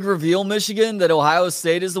your big reveal, Michigan, that Ohio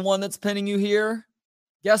State is the one that's pinning you here.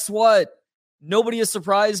 Guess what? Nobody is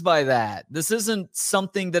surprised by that. This isn't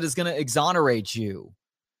something that is going to exonerate you.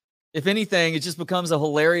 If anything, it just becomes a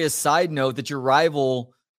hilarious side note that your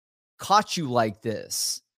rival caught you like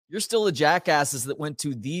this. You're still the jackasses that went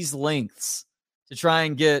to these lengths to try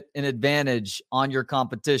and get an advantage on your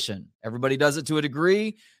competition. Everybody does it to a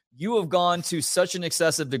degree. You have gone to such an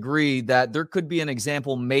excessive degree that there could be an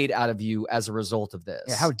example made out of you as a result of this.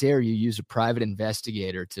 Yeah, how dare you use a private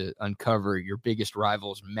investigator to uncover your biggest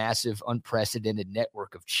rival's massive, unprecedented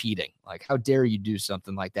network of cheating? Like, how dare you do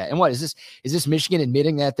something like that? And what is this? Is this Michigan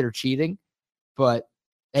admitting that they're cheating? But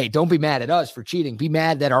hey, don't be mad at us for cheating. Be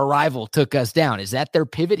mad that our rival took us down. Is that their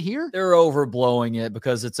pivot here? They're overblowing it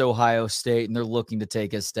because it's Ohio State and they're looking to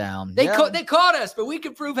take us down. They caught us, but we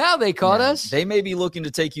can prove how they caught us. They may be looking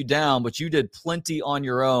to take you down, but you did plenty on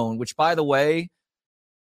your own, which, by the way,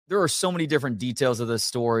 there are so many different details of this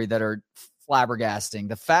story that are flabbergasting.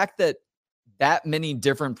 The fact that many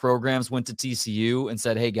different programs went to TCU and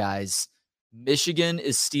said, hey, guys, Michigan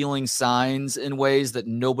is stealing signs in ways that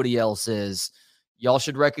nobody else is. Y'all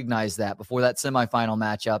should recognize that before that semifinal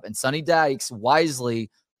matchup. And Sonny Dykes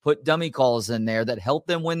wisely put dummy calls in there that helped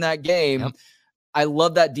them win that game. Yep. I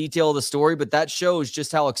love that detail of the story, but that shows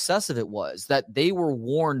just how excessive it was, that they were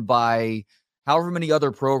warned by however many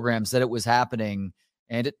other programs that it was happening,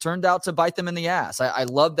 and it turned out to bite them in the ass. I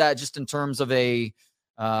love that just in terms of what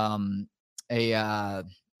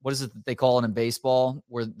is it that they call it in baseball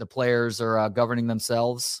where the players are governing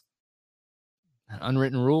themselves?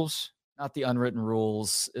 Unwritten rules? Not the unwritten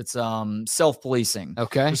rules. It's self-policing.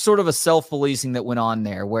 Okay. There's sort of a self-policing that went on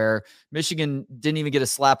there where Michigan didn't even get a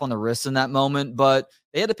slap on the wrist in that moment, but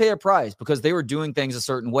they had to pay a price because they were doing things a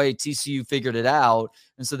certain way. TCU figured it out,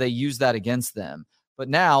 and so they used that against them. But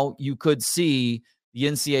now you could see the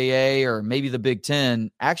NCAA or maybe the Big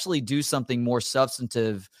Ten actually do something more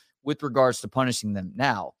substantive with regards to punishing them.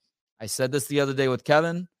 Now, I said this the other day with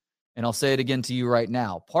Kevin, and I'll say it again to you right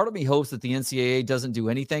now. Part of me hopes that the NCAA doesn't do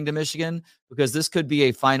anything to Michigan because this could be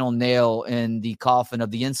a final nail in the coffin of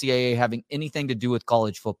the NCAA having anything to do with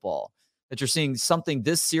college football. That you're seeing something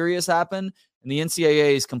this serious happen, and the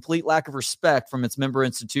NCAA's complete lack of respect from its member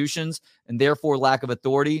institutions and therefore lack of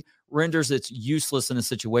authority renders it useless in a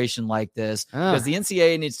situation like this because the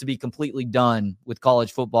NCAA needs to be completely done with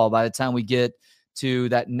college football by the time we get to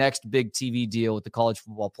that next big TV deal with the college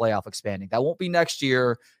football playoff expanding. That won't be next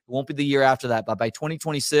year. It won't be the year after that. But by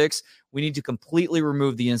 2026, we need to completely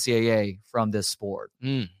remove the NCAA from this sport.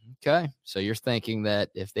 Okay. So you're thinking that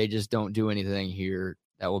if they just don't do anything here,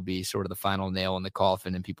 that will be sort of the final nail in the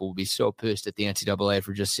coffin, and people will be so pissed at the NCAA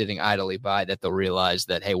for just sitting idly by that they'll realize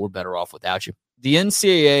that, hey, we're better off without you. The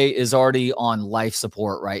NCAA is already on life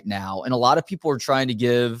support right now, and a lot of people are trying to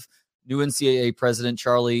give new NCAA president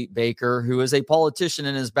Charlie Baker, who is a politician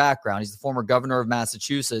in his background. He's the former governor of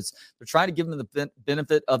Massachusetts. They're trying to give him the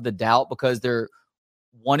benefit of the doubt because they're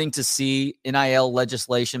wanting to see NIL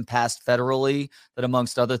legislation passed federally that,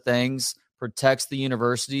 amongst other things, protects the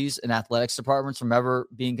universities and athletics departments from ever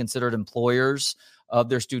being considered employers of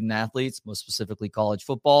their student athletes, most specifically college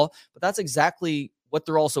football. But that's exactly what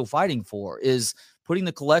they're also fighting for is putting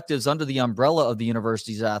the collectives under the umbrella of the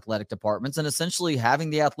university's athletic departments and essentially having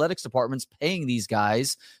the athletics departments paying these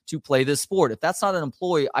guys to play this sport. If that's not an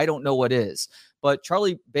employee, I don't know what is. But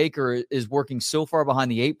Charlie Baker is working so far behind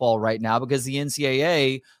the 8 ball right now because the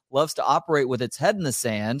NCAA loves to operate with its head in the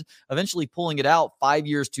sand, eventually pulling it out 5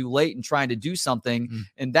 years too late and trying to do something.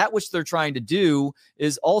 And that which they're trying to do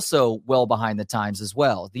is also well behind the times as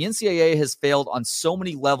well. The NCAA has failed on so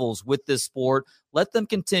many levels with this sport. Let them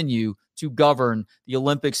continue to govern the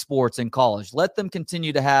Olympic sports in college. Let them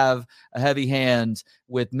continue to have a heavy hand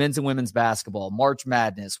with men's and women's basketball, March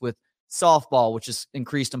Madness, with softball, which is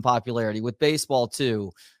increased in popularity, with baseball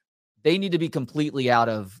too. They need to be completely out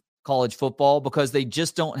of college football because they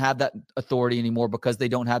just don't have that authority anymore, because they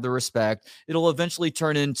don't have the respect. It'll eventually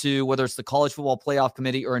turn into, whether it's the College Football Playoff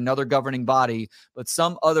Committee or another governing body, but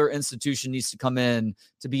some other institution needs to come in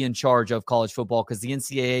to be in charge of college football because the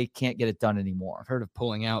NCAA can't get it done anymore. I've heard of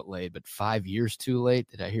pulling out late, but 5 years too late.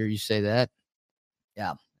 Did I hear you say that?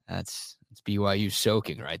 Yeah. It's BYU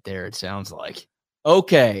soaking right there, it sounds like.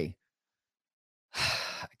 Okay.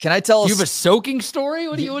 Can I tell us? You have a soaking story?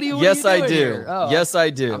 What do you Yes, what are you I doing do. here? Oh, Yes, I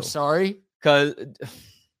do. I'm sorry. Because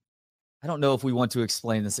I don't know if we want to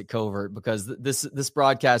explain this at Covert, because this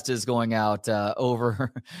broadcast is going out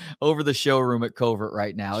over the showroom at Covert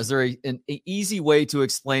right now. Is there an easy way to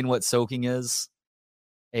explain what soaking is?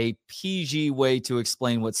 A PG way to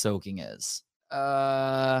explain what soaking is?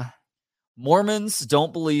 Mormons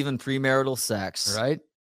don't believe in premarital sex. Right.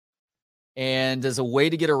 And as a way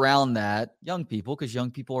to get around that, young people, because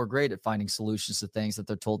young people are great at finding solutions to things that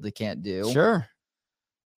they're told they can't do. Sure.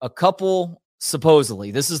 A couple,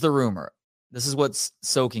 supposedly, this is the rumor. This is what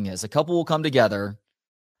soaking is. A couple will come together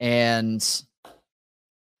and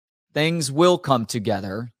things will come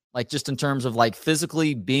together, like just in terms of like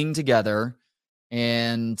physically being together.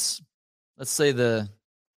 And let's say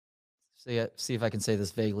see if I can say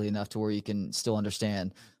this vaguely enough to where you can still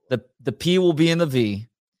understand. The P will be in the V.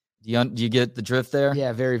 Do you get the drift there?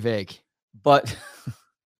 Yeah, very vague. But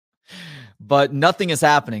nothing is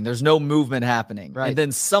happening. There's no movement happening. Right. And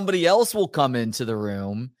then somebody else will come into the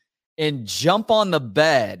room and jump on the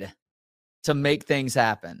bed to make things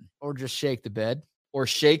happen. Or just shake the bed. Or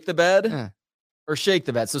shake the bed. Yeah. Or shake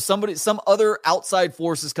the bed. So some other outside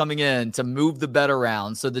force is coming in to move the bed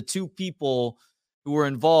around. So the two people who were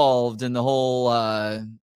involved in the whole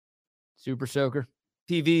Super soaker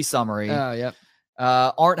PV summary. Oh, yeah.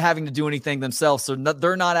 Aren't having to do anything themselves, so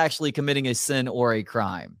they're not actually committing a sin or a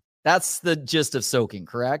crime. That's the gist of soaking,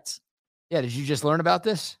 correct? Yeah, did you just learn about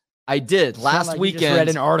this? I did. Last weekend. You just read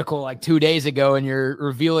an article like 2 days ago and you're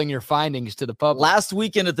revealing your findings to the public. Last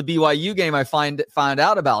weekend at the BYU game, I found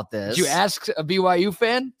out about this. Did you ask a BYU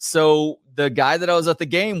fan? So the guy that I was at the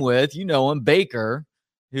game with, you know him, Baker,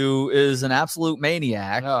 who is an absolute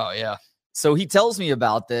maniac. Oh, yeah. So he tells me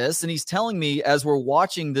about this, and he's telling me as we're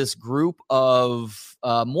watching this group of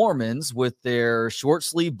Mormons with their short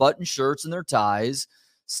sleeve button shirts and their ties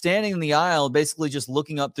standing in the aisle, basically just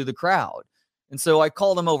looking up through the crowd. And so I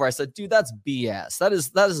called him over. I said, dude, that's BS. That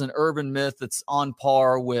is an urban myth that's on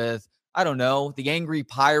par with, I don't know, the Angry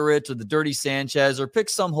Pirate or the Dirty Sanchez, or pick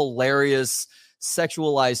some hilarious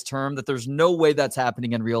sexualized term that there's no way that's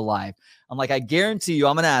happening in real life. I'm like, I guarantee you,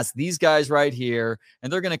 I'm going to ask these guys right here,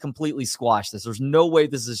 and they're going to completely squash this. There's no way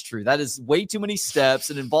this is true. That is way too many steps.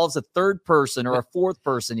 It involves a third person or a fourth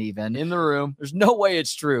person even in the room. There's no way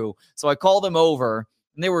it's true. So I called them over,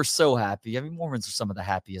 and they were so happy. I mean, Mormons are some of the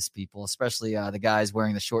happiest people, especially the guys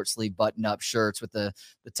wearing the short sleeve button up shirts with the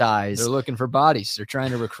ties. They're looking for bodies. They're trying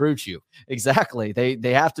to recruit you. Exactly.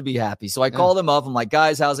 They have to be happy. So I called them up. I'm like,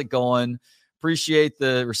 guys, how's it going? Appreciate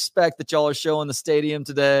the respect that y'all are showing the stadium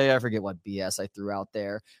today. I forget what BS I threw out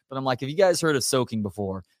there, but I'm like, have you guys heard of soaking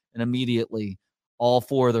before? And immediately all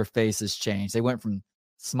four of their faces changed. They went from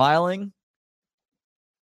smiling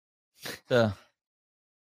to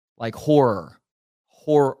like horror.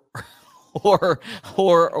 I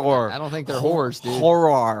don't think they're whores, dude.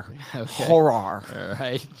 Horror. Okay. Horror. All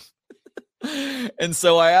right. And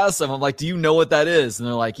so I asked them, I'm like, do you know what that is? And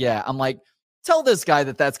they're like, yeah. I'm like, tell this guy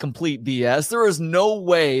that that's complete BS. There is no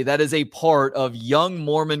way that is a part of young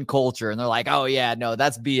Mormon culture. And they're like, oh yeah, no,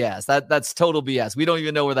 that's BS. That's total BS. We don't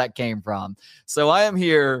even know where that came from. So I am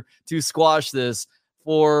here to squash this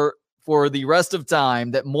for the rest of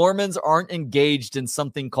time, that Mormons aren't engaged in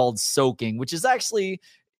something called soaking, which is actually,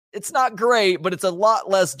 it's not great, but it's a lot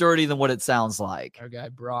less dirty than what it sounds like. Our guy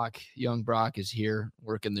Brock, young Brock, is here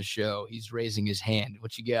working the show. He's raising his hand.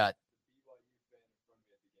 What you got?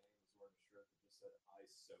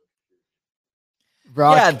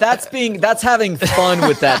 Brock. Yeah, that's having fun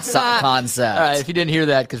with that concept. All right, if you didn't hear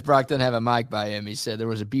that, because Brock doesn't have a mic by him, he said there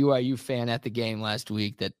was a BYU fan at the game last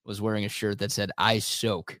week that was wearing a shirt that said "I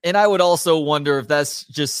soak." And I would also wonder if that's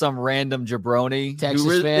just some random jabroni Texas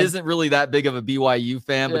who fan? isn't really that big of a BYU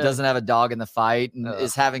fan, but Yeah. doesn't have a dog in the fight and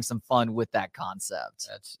is having some fun with that concept.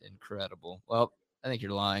 That's incredible. Well, I think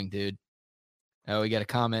you're lying, dude. Oh, we got a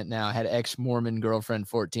comment now. I had an ex-Mormon girlfriend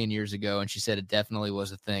 14 years ago, and she said it definitely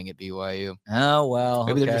was a thing at BYU. Oh, well,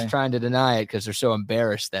 Maybe they're just trying to deny it because they're so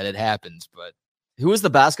embarrassed that it happens. But who was the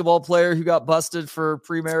basketball player who got busted for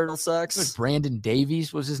premarital sex? Brandon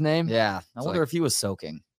Davies was his name. Yeah. I wonder if he was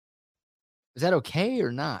soaking. Is that okay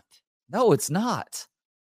or not? No, it's not.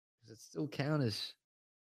 Does it still count as?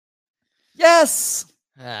 Yes.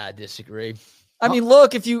 I disagree. I mean,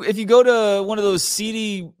 look, if you go to one of those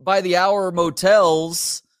seedy by the hour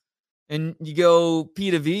motels and you go P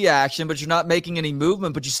to V action, but you're not making any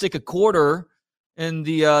movement, but you stick a quarter in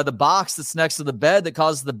the box that's next to the bed that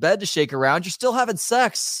causes the bed to shake around, you're still having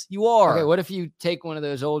sex. You are. Okay, what if you take one of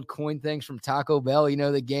those old coin things from Taco Bell? You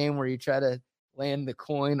know, the game where you try to land the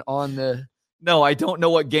coin on the. No, I don't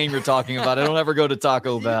know what game you're talking about. I don't ever go to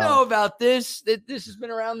Taco Bell. You know about this. This has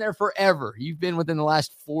been around there forever. You've been within the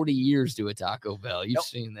last 40 years to a Taco Bell. You've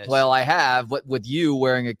seen this. Well, I have with you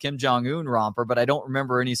wearing a Kim Jong-un romper, but I don't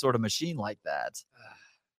remember any sort of machine like that.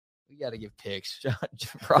 We got to give picks.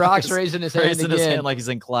 Brock's raising his hand again. Like he's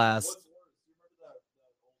in class.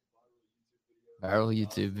 Viral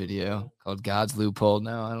YouTube video called God's Loophole.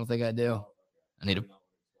 No, I don't think I do. I need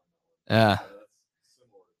a.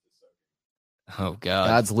 Oh, God.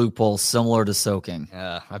 God's loophole, similar to soaking.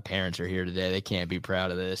 My parents are here today. They can't be proud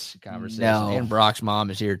of this conversation. No. And Brock's mom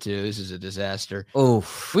is here, too. This is a disaster. Oh,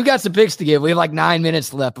 We've got some picks to give. We have like 9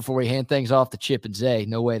 minutes left before we hand things off to Chip and Zay.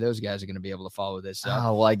 No way those guys are going to be able to follow this up.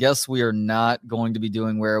 Oh, well, I guess we are not going to be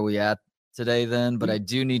doing Where Are We At today then, but I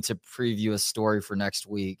do need to preview a story for next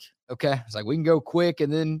week. Okay. It's like we can go quick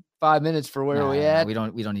and then 5 minutes for Where Are We At? We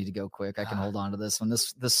don't need to go quick. I can hold on to this one.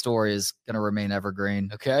 This story is going to remain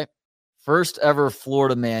evergreen. Okay. First ever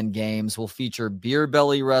Florida Man Games will feature beer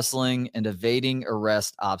belly wrestling and evading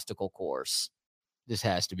arrest obstacle course. This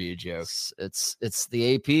has to be a joke. It's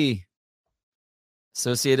the AP.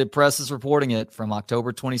 Associated Press is reporting it from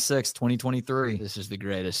October 26, 2023. This is the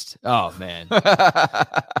greatest. Oh, man.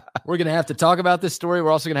 We're going to have to talk about this story.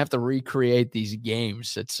 We're also going to have to recreate these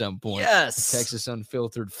games at some point. Yes. Texas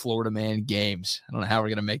Unfiltered Florida Man Games. I don't know how we're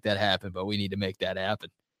going to make that happen, but we need to make that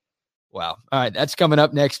happen. Wow. All right. That's coming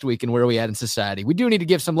up next week and Where Are We At in Society. We do need to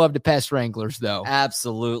give some love to Pest Wranglers, though.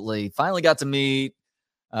 Absolutely. Finally got to meet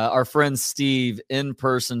our friend Steve in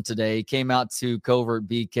person today. He came out to Covert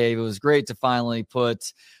Bee Cave. It was great to finally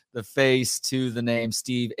put the face to the name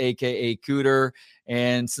Steve, a.k.a. Cooter.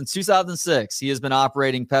 And since 2006, he has been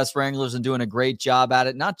operating Pest Wranglers and doing a great job at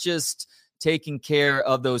it, not just taking care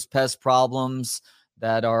of those pest problems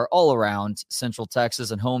that are all around Central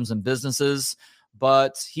Texas and homes and businesses,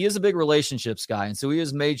 but he is a big relationships guy. And so he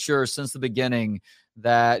has made sure since the beginning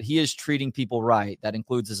that he is treating people right. That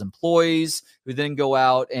includes his employees, who then go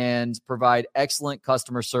out and provide excellent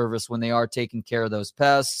customer service when they are taking care of those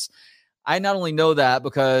pests. I not only know that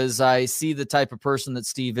because I see the type of person that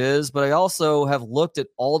Steve is, but I also have looked at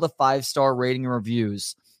all the 5-star rating and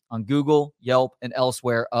reviews on Google, Yelp, and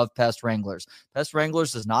elsewhere of Pest Wranglers. Pest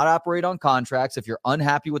Wranglers does not operate on contracts. If you're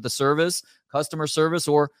unhappy with the service, customer service,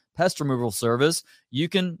 or pest removal service, you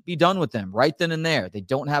can be done with them right then and there. They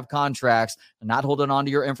don't have contracts. They're not holding on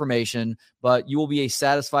to your information, but you will be a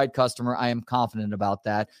satisfied customer. I am confident about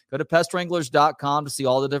that. Go to pestwranglers.com to see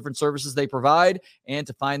all the different services they provide and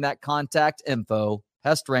to find that contact info.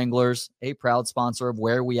 Pest Wranglers, a proud sponsor of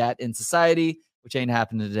Where We At in Society, which ain't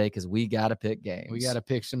happening today because we got to pick games. We got to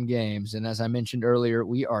pick some games. And as I mentioned earlier,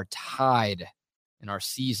 we are tied in our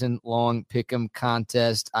season-long pick'em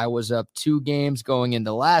contest. I was up 2 games going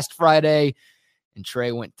into last Friday, and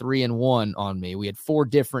Trey went 3-1 on me. We had 4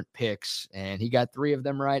 different picks, and he got 3 of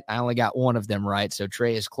them right. I only got 1 of them right, so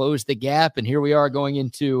Trey has closed the gap, and here we are going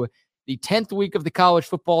into the 10th week of the college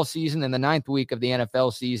football season and the 9th week of the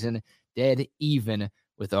NFL season, dead even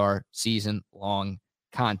with our season-long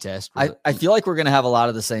contest. I feel like we're going to have a lot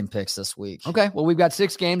of the same picks this week. Okay. Well, we've got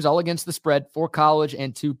 6 games all against the spread, 4 college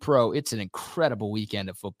and 2 pro. It's an incredible weekend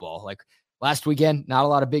of football. Like last weekend, not a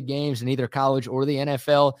lot of big games in either college or the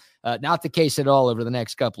NFL. Not the case at all over the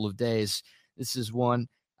next couple of days. This is one.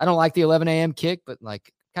 I don't like the 11 a.m. kick, but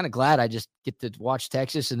like kind of glad I just get to watch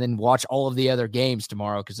Texas and then watch all of the other games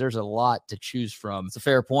tomorrow because there's a lot to choose from. It's a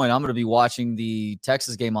fair point. I'm going to be watching the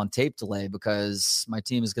Texas game on tape delay because my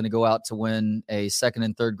team is going to go out to win a 2nd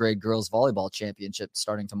and 3rd grade girls volleyball championship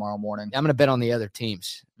starting tomorrow morning. I'm going to bet on the other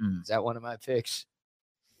teams. Is that one of my picks?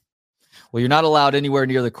 Well, you're not allowed anywhere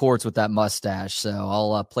near the courts with that mustache, so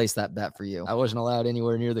I'll place that bet for you. I wasn't allowed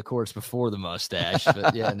anywhere near the courts before the mustache,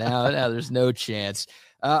 but yeah, now there's no chance.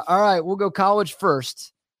 All right, we'll go college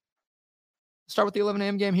first. Start with the 11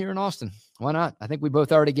 a.m. game here in Austin. Why not? I think we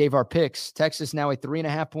both already gave our picks. Texas now a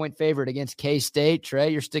 3.5-point favorite against K-State. Trey,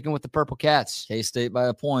 you're sticking with the Purple Cats. K-State by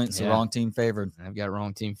a point. It's the wrong team favored. I've got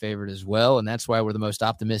wrong team favored as well, and that's why we're the most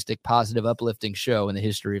optimistic, positive, uplifting show in the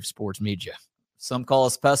history of sports media. Some call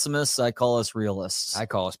us pessimists. I call us realists. I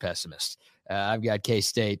call us pessimists. I've got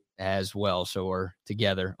K-State as well, so we're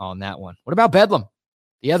together on that one. What about Bedlam?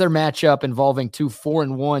 The other matchup involving two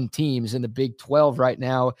 4-1 teams in the Big 12 right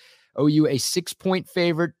now. OU a 6-point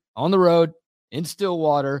favorite on the road in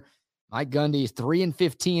Stillwater. Mike Gundy is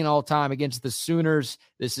 3-15 all time against the Sooners.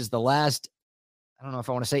 This is the last, I don't know if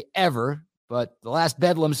I want to say ever, but the last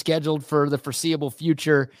Bedlam scheduled for the foreseeable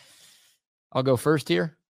future. I'll go first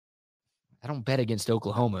here. I don't bet against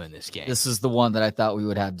Oklahoma in this game. This is the one that I thought we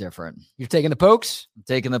would have different. You're taking the Pokes? I'm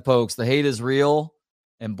taking the Pokes. The hate is real,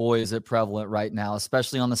 and boy, is it prevalent right now,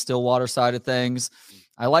 especially on the Stillwater side of things.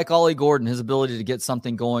 I like Ollie Gordon, his ability to get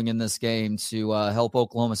something going in this game to help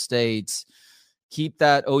Oklahoma State keep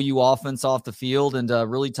that OU offense off the field and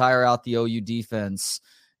really tire out the OU defense.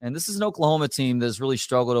 And this is an Oklahoma team that has really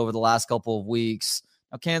struggled over the last couple of weeks.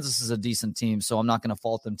 Now, Kansas is a decent team, so I'm not going to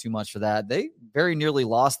fault them too much for that. They very nearly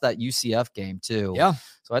lost that UCF game, too. Yeah.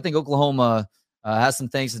 So I think Oklahoma has some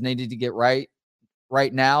things that they need to get right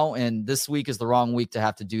now, and this week is the wrong week to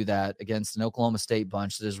have to do that against an Oklahoma State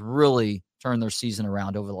bunch that has really turned their season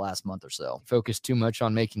around over the last month or so. Focused too much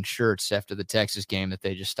on making shirts after the Texas game that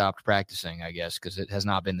they just stopped practicing, I guess, because it has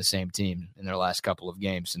not been the same team in their last couple of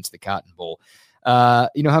games since the Cotton Bowl.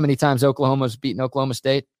 You know how many times Oklahoma's beaten Oklahoma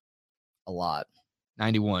State? A lot.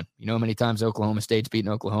 91. You know how many times Oklahoma State's beaten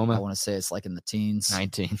Oklahoma? I want to say it's like in the teens.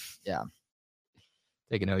 19. Yeah.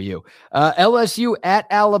 Taking OU. LSU at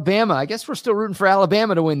Alabama. I guess we're still rooting for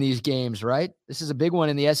Alabama to win these games, right? This is a big one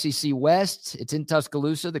in the SEC West. It's in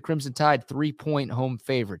Tuscaloosa. The Crimson Tide 3-point home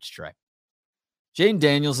favorites, Trey. Jaden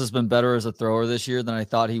Daniels has been better as a thrower this year than I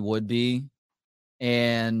thought he would be.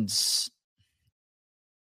 And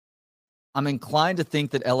I'm inclined to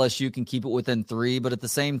think that LSU can keep it within 3, but at the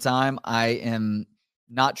same time, I am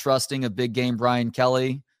not trusting a big game Brian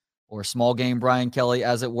Kelly or small game Brian Kelly,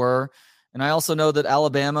 as it were. And I also know that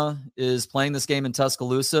Alabama is playing this game in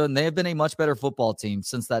Tuscaloosa, and they have been a much better football team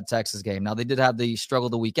since that Texas game. Now, they did have the struggle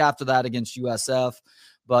the week after that against USF,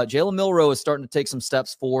 but Jalen Milroe is starting to take some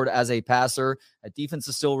steps forward as a passer. That defense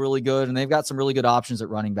is still really good, and they've got some really good options at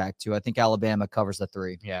running back, too. I think Alabama covers the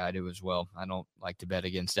 3. Yeah, I do as well. I don't like to bet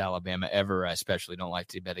against Alabama ever. I especially don't like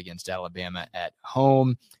to bet against Alabama at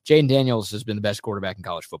home. Jaden Daniels has been the best quarterback in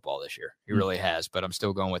college football this year. He really has, but I'm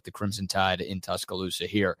still going with the Crimson Tide in Tuscaloosa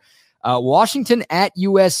here. Washington at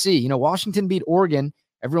USC. You know, Washington beat Oregon.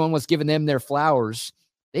 Everyone was giving them their flowers.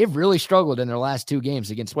 They've really struggled in their last 2 games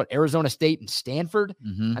against Arizona State and Stanford.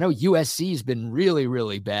 Mm-hmm. I know USC has been really,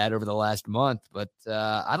 really bad over the last month, but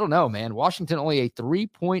I don't know, man. Washington only a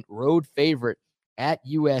 3-point road favorite at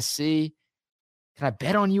USC. Can I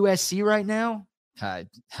bet on USC right now?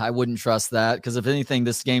 I wouldn't trust that, because if anything,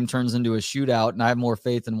 this game turns into a shootout, and I have more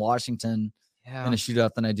faith in Washington in a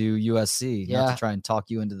shootout than I do USC. Yeah. Not to try and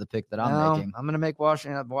talk you into the pick that I'm making. I'm going to make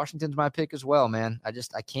Washington. Washington's my pick as well, man.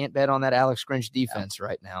 I can't bet on that Alex Grinch defense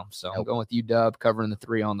right now. So I'm going with UW covering the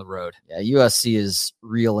 3 on the road. Yeah, USC is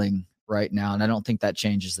reeling right now, and I don't think that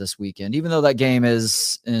changes this weekend. Even though that game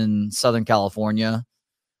is in Southern California,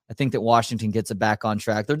 I think that Washington gets it back on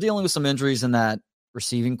track. They're dealing with some injuries in that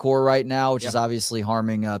receiving core right now, which is obviously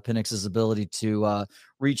harming Penix's ability to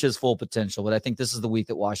reach his full potential. But I think this is the week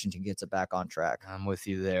that Washington gets it back on track. I'm with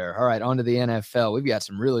you there. All right, on to the NFL. We've got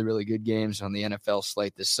some really, really good games on the NFL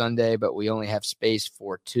slate this Sunday, but we only have space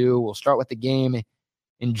for 2. We'll start with the game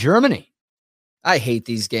in Germany. I hate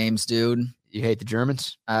these games, dude. You hate the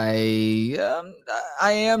Germans? I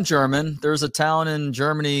am German. There's a town in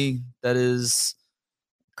Germany that is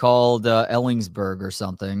called Ellingsburg or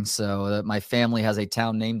something. So my family has a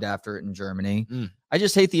town named after it in Germany. I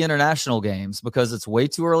just hate the international games because it's way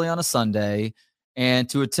too early on a Sunday. And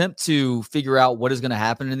to attempt to figure out what is going to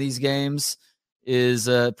happen in these games is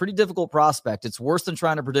a pretty difficult prospect. It's worse than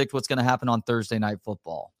trying to predict what's going to happen on Thursday Night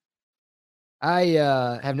Football. I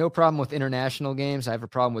have no problem with international games. I have a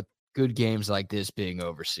problem with good games like this being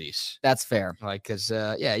overseas. That's fair. Like, because,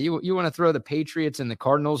 you want to throw the Patriots and the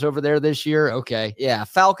Cardinals over there this year? Okay. Yeah,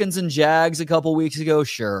 Falcons and Jags a couple weeks ago,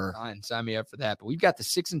 sure. Fine, sign me up for that. But we've got the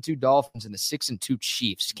 6-2 Dolphins and the 6-2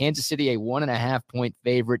 Chiefs. Kansas City, a 1.5-point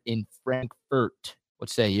favorite in Frankfurt. What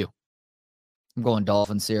say you? I'm going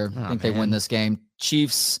Dolphins here. I think they win this game.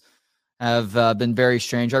 Chiefs have been very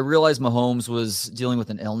strange. I realized Mahomes was dealing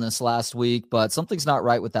with an illness last week, but something's not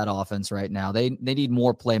right with that offense right now. They need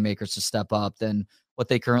more playmakers to step up than what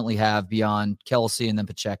they currently have beyond Kelsey and then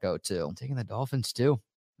Pacheco too. I'm taking the Dolphins too.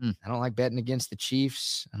 I don't like betting against the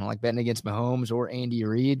Chiefs. I don't like betting against Mahomes or Andy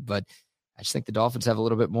Reid, but I just think the Dolphins have a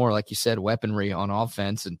little bit more, like you said, weaponry on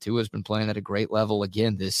offense, and Tua's been playing at a great level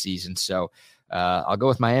again this season. So I'll go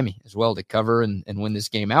with Miami as well to cover and win this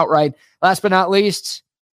game outright. Last but not least,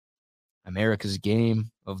 America's game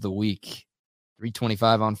of the week.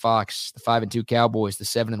 3:25 on Fox. The 5-2 Cowboys, the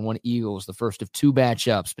 7-1 Eagles, the first of two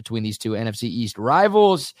matchups between these two NFC East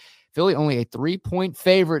rivals. Philly only a 3-point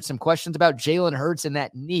favorite. Some questions about Jalen Hurts and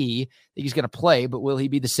that knee. I think he's going to play, but will he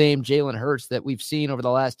be the same Jalen Hurts that we've seen over the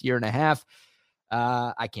last year and a half?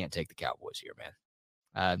 I can't take the Cowboys here, man.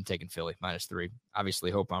 I'm taking Philly -3.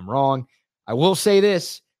 Obviously, hope I'm wrong. I will say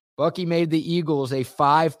this. Bucky made the Eagles a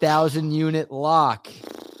 5,000 unit lock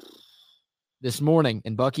this morning,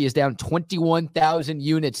 and Bucky is down 21,000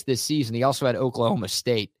 units this season. He also had Oklahoma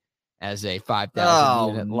State as a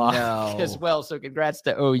 5,000 unit lock as well. So congrats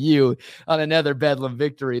to OU on another Bedlam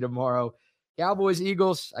victory tomorrow. Cowboys,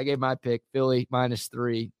 Eagles, I gave my pick. Philly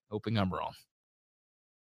 -3, hoping I'm wrong.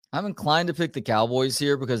 I'm inclined to pick the Cowboys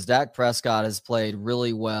here because Dak Prescott has played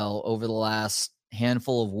really well over the last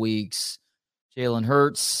handful of weeks. Jalen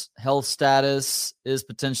Hurts' health status is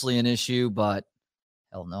potentially an issue, but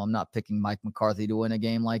hell no, I'm not picking Mike McCarthy to win a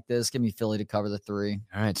game like this. Give me Philly to cover the 3.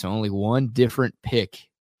 All right, so only one different pick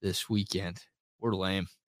this weekend. We're lame.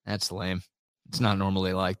 That's lame. It's not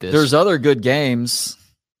normally like this. There's other good games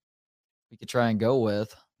we could try and go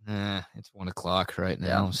with. It's 1:00 right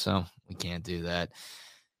now, so we can't do that.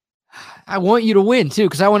 I want you to win, too,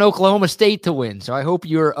 because I want Oklahoma State to win. So I hope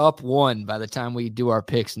you're up 1 by the time we do our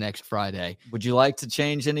picks next Friday. Would you like to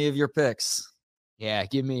change any of your picks? Yeah,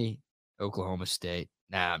 give me Oklahoma State.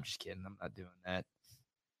 Nah, I'm just kidding. I'm not doing that.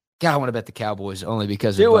 God, I want to bet the Cowboys only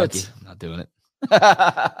because of Bucky. I'm not doing it.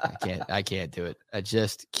 I can't do it. I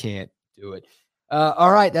just can't do it.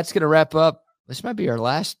 All right, that's going to wrap up. This might be our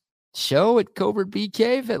last show at Covert Bee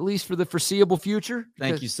Cave, at least for the foreseeable future.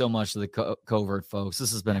 Thank you so much to the Covert folks.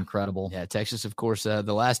 This has been incredible. Yeah, Texas, of course, the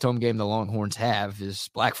last home game the Longhorns have is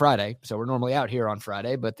Black Friday. So we're normally out here on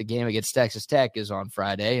Friday, but the game against Texas Tech is on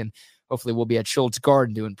Friday, and hopefully we'll be at Schultz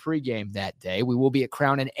Garden doing pregame that day. We will be at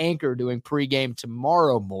Crown and Anchor doing pregame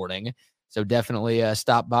tomorrow morning. So definitely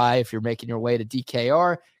stop by if you're making your way to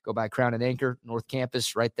DKR. Go by Crown and Anchor, North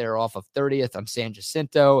Campus, right there off of 30th on San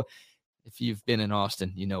Jacinto. If you've been in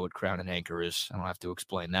Austin, you know what Crown and Anchor is. I don't have to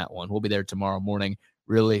explain that one. We'll be there tomorrow morning.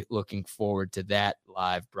 Really looking forward to that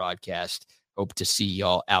live broadcast. Hope to see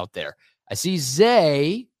y'all out there. I see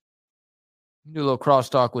Zay. Do a little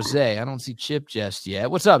crosstalk with Zay. I don't see Chip just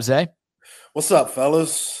yet. What's up, Zay? What's up,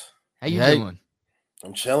 fellas? How you doing?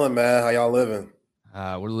 I'm chilling, man. How y'all living?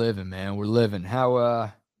 We're living, man. We're living.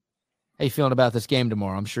 How you feeling about this game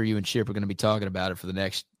tomorrow? I'm sure you and Chip are going to be talking about it for the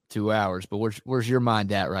next 2 hours, but where's your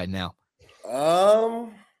mind at right now? A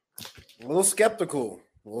little skeptical.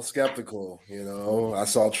 You know, I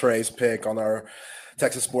saw Trey's pick on our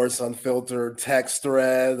Texas Sports Unfiltered text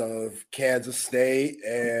thread of Kansas State,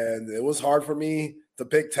 and it was hard for me to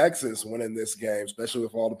pick Texas winning this game, especially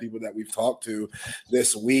with all the people that we've talked to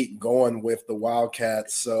this week going with the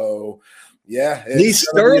Wildcats. So, yeah. Lee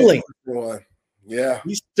Sterling. Yeah.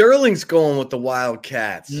 Lee Sterling's going with the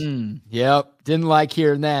Wildcats. Yep. Didn't like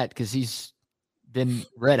hearing that because he's been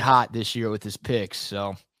red hot this year with his picks.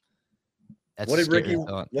 So that's what did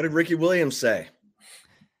Ricky Williams say?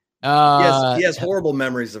 He has horrible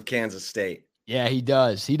memories of Kansas State. Yeah, he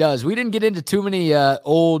does. We didn't get into too many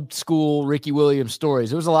old school Ricky Williams stories.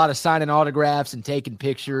 There was a lot of signing autographs and taking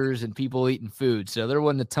pictures and people eating food. So there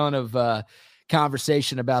wasn't a ton of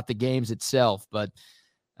conversation about the games itself. But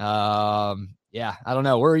yeah, I don't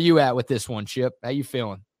know. Where are you at with this one, Chip? How you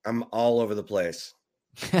feeling? I'm all over the place.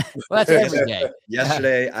 Well, that's every day.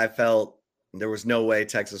 Yesterday, I felt there was no way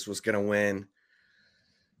Texas was going to win.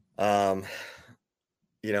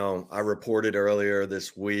 You know, I reported earlier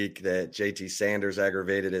this week that JT Sanders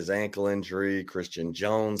aggravated his ankle injury. Christian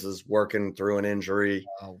Jones is working through an injury.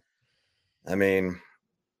 Wow. I mean,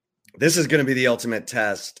 this is going to be the ultimate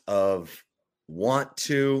test of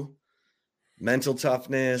mental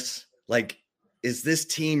toughness. Like, is this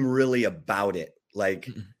team really about it? Like,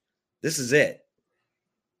 this is it.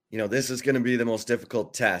 You know, this is going to be the most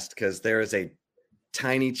difficult test because there is a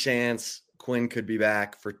tiny chance Quinn could be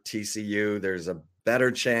back for TCU. There's a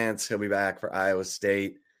better chance he'll be back for Iowa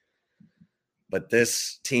State. But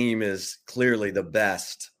this team is clearly the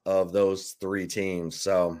best of those three teams.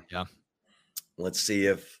 So yeah, let's see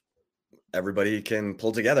if everybody can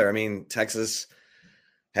pull together. I mean, Texas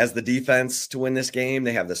has the defense to win this game.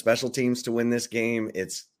 They have the special teams to win this game.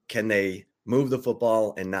 It's can they move the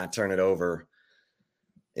football and not turn it over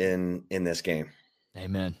in this game.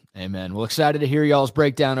 Amen. Amen. Well, excited to hear y'all's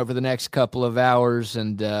breakdown over the next couple of hours,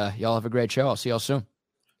 and y'all have a great show. I'll see y'all soon.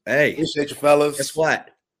 Hey, Appreciate you, fellas. guess what?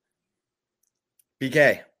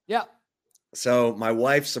 BK. Yeah. So my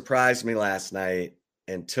wife surprised me last night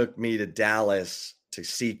and took me to Dallas to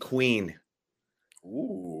see Queen.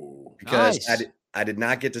 Ooh. Because Nice. I did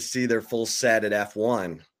not get to see their full set at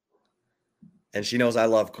F1. And she knows I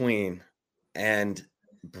love Queen. And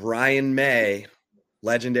Brian May,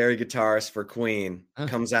 legendary guitarist for Queen,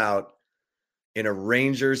 comes out in a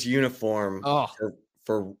Rangers uniform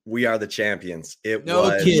for We Are the Champions. It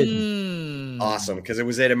was awesome because it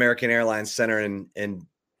was at American Airlines Center in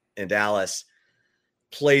Dallas.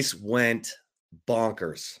 Place went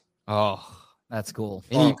bonkers. Oh, that's cool.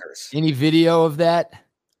 Bonkers. Any video of that?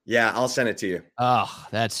 Yeah, I'll send it to you. Oh,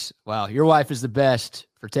 that's wow. Your wife is the best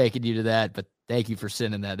for taking you to that, but thank you for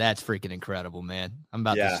sending that. That's freaking incredible, man. I'm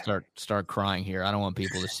about to start crying here. I don't want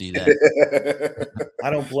people to see that. I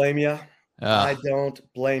don't blame you. I don't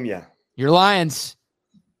blame you. Your Lions,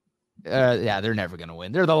 they're never going to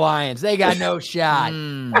win. They're the Lions. They got no shot.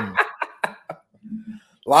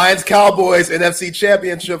 Lions, Cowboys, NFC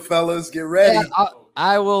Championship, fellas. Get ready. Yeah,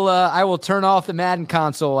 I will turn off the Madden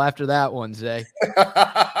console after that one, Zay.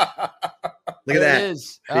 Look at that. It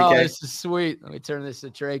is. Oh, this is sweet. Let me turn this so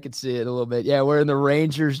Trey can see it a little bit. Yeah, wearing the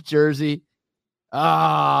Rangers jersey.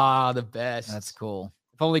 Ah, the best. That's cool.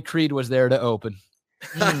 If only Creed was there to open.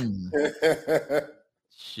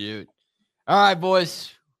 Shoot. All right,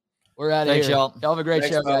 boys. We're out of here. Thanks, y'all. Y'all have a great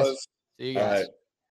show, guys. fellas. See you guys. All right.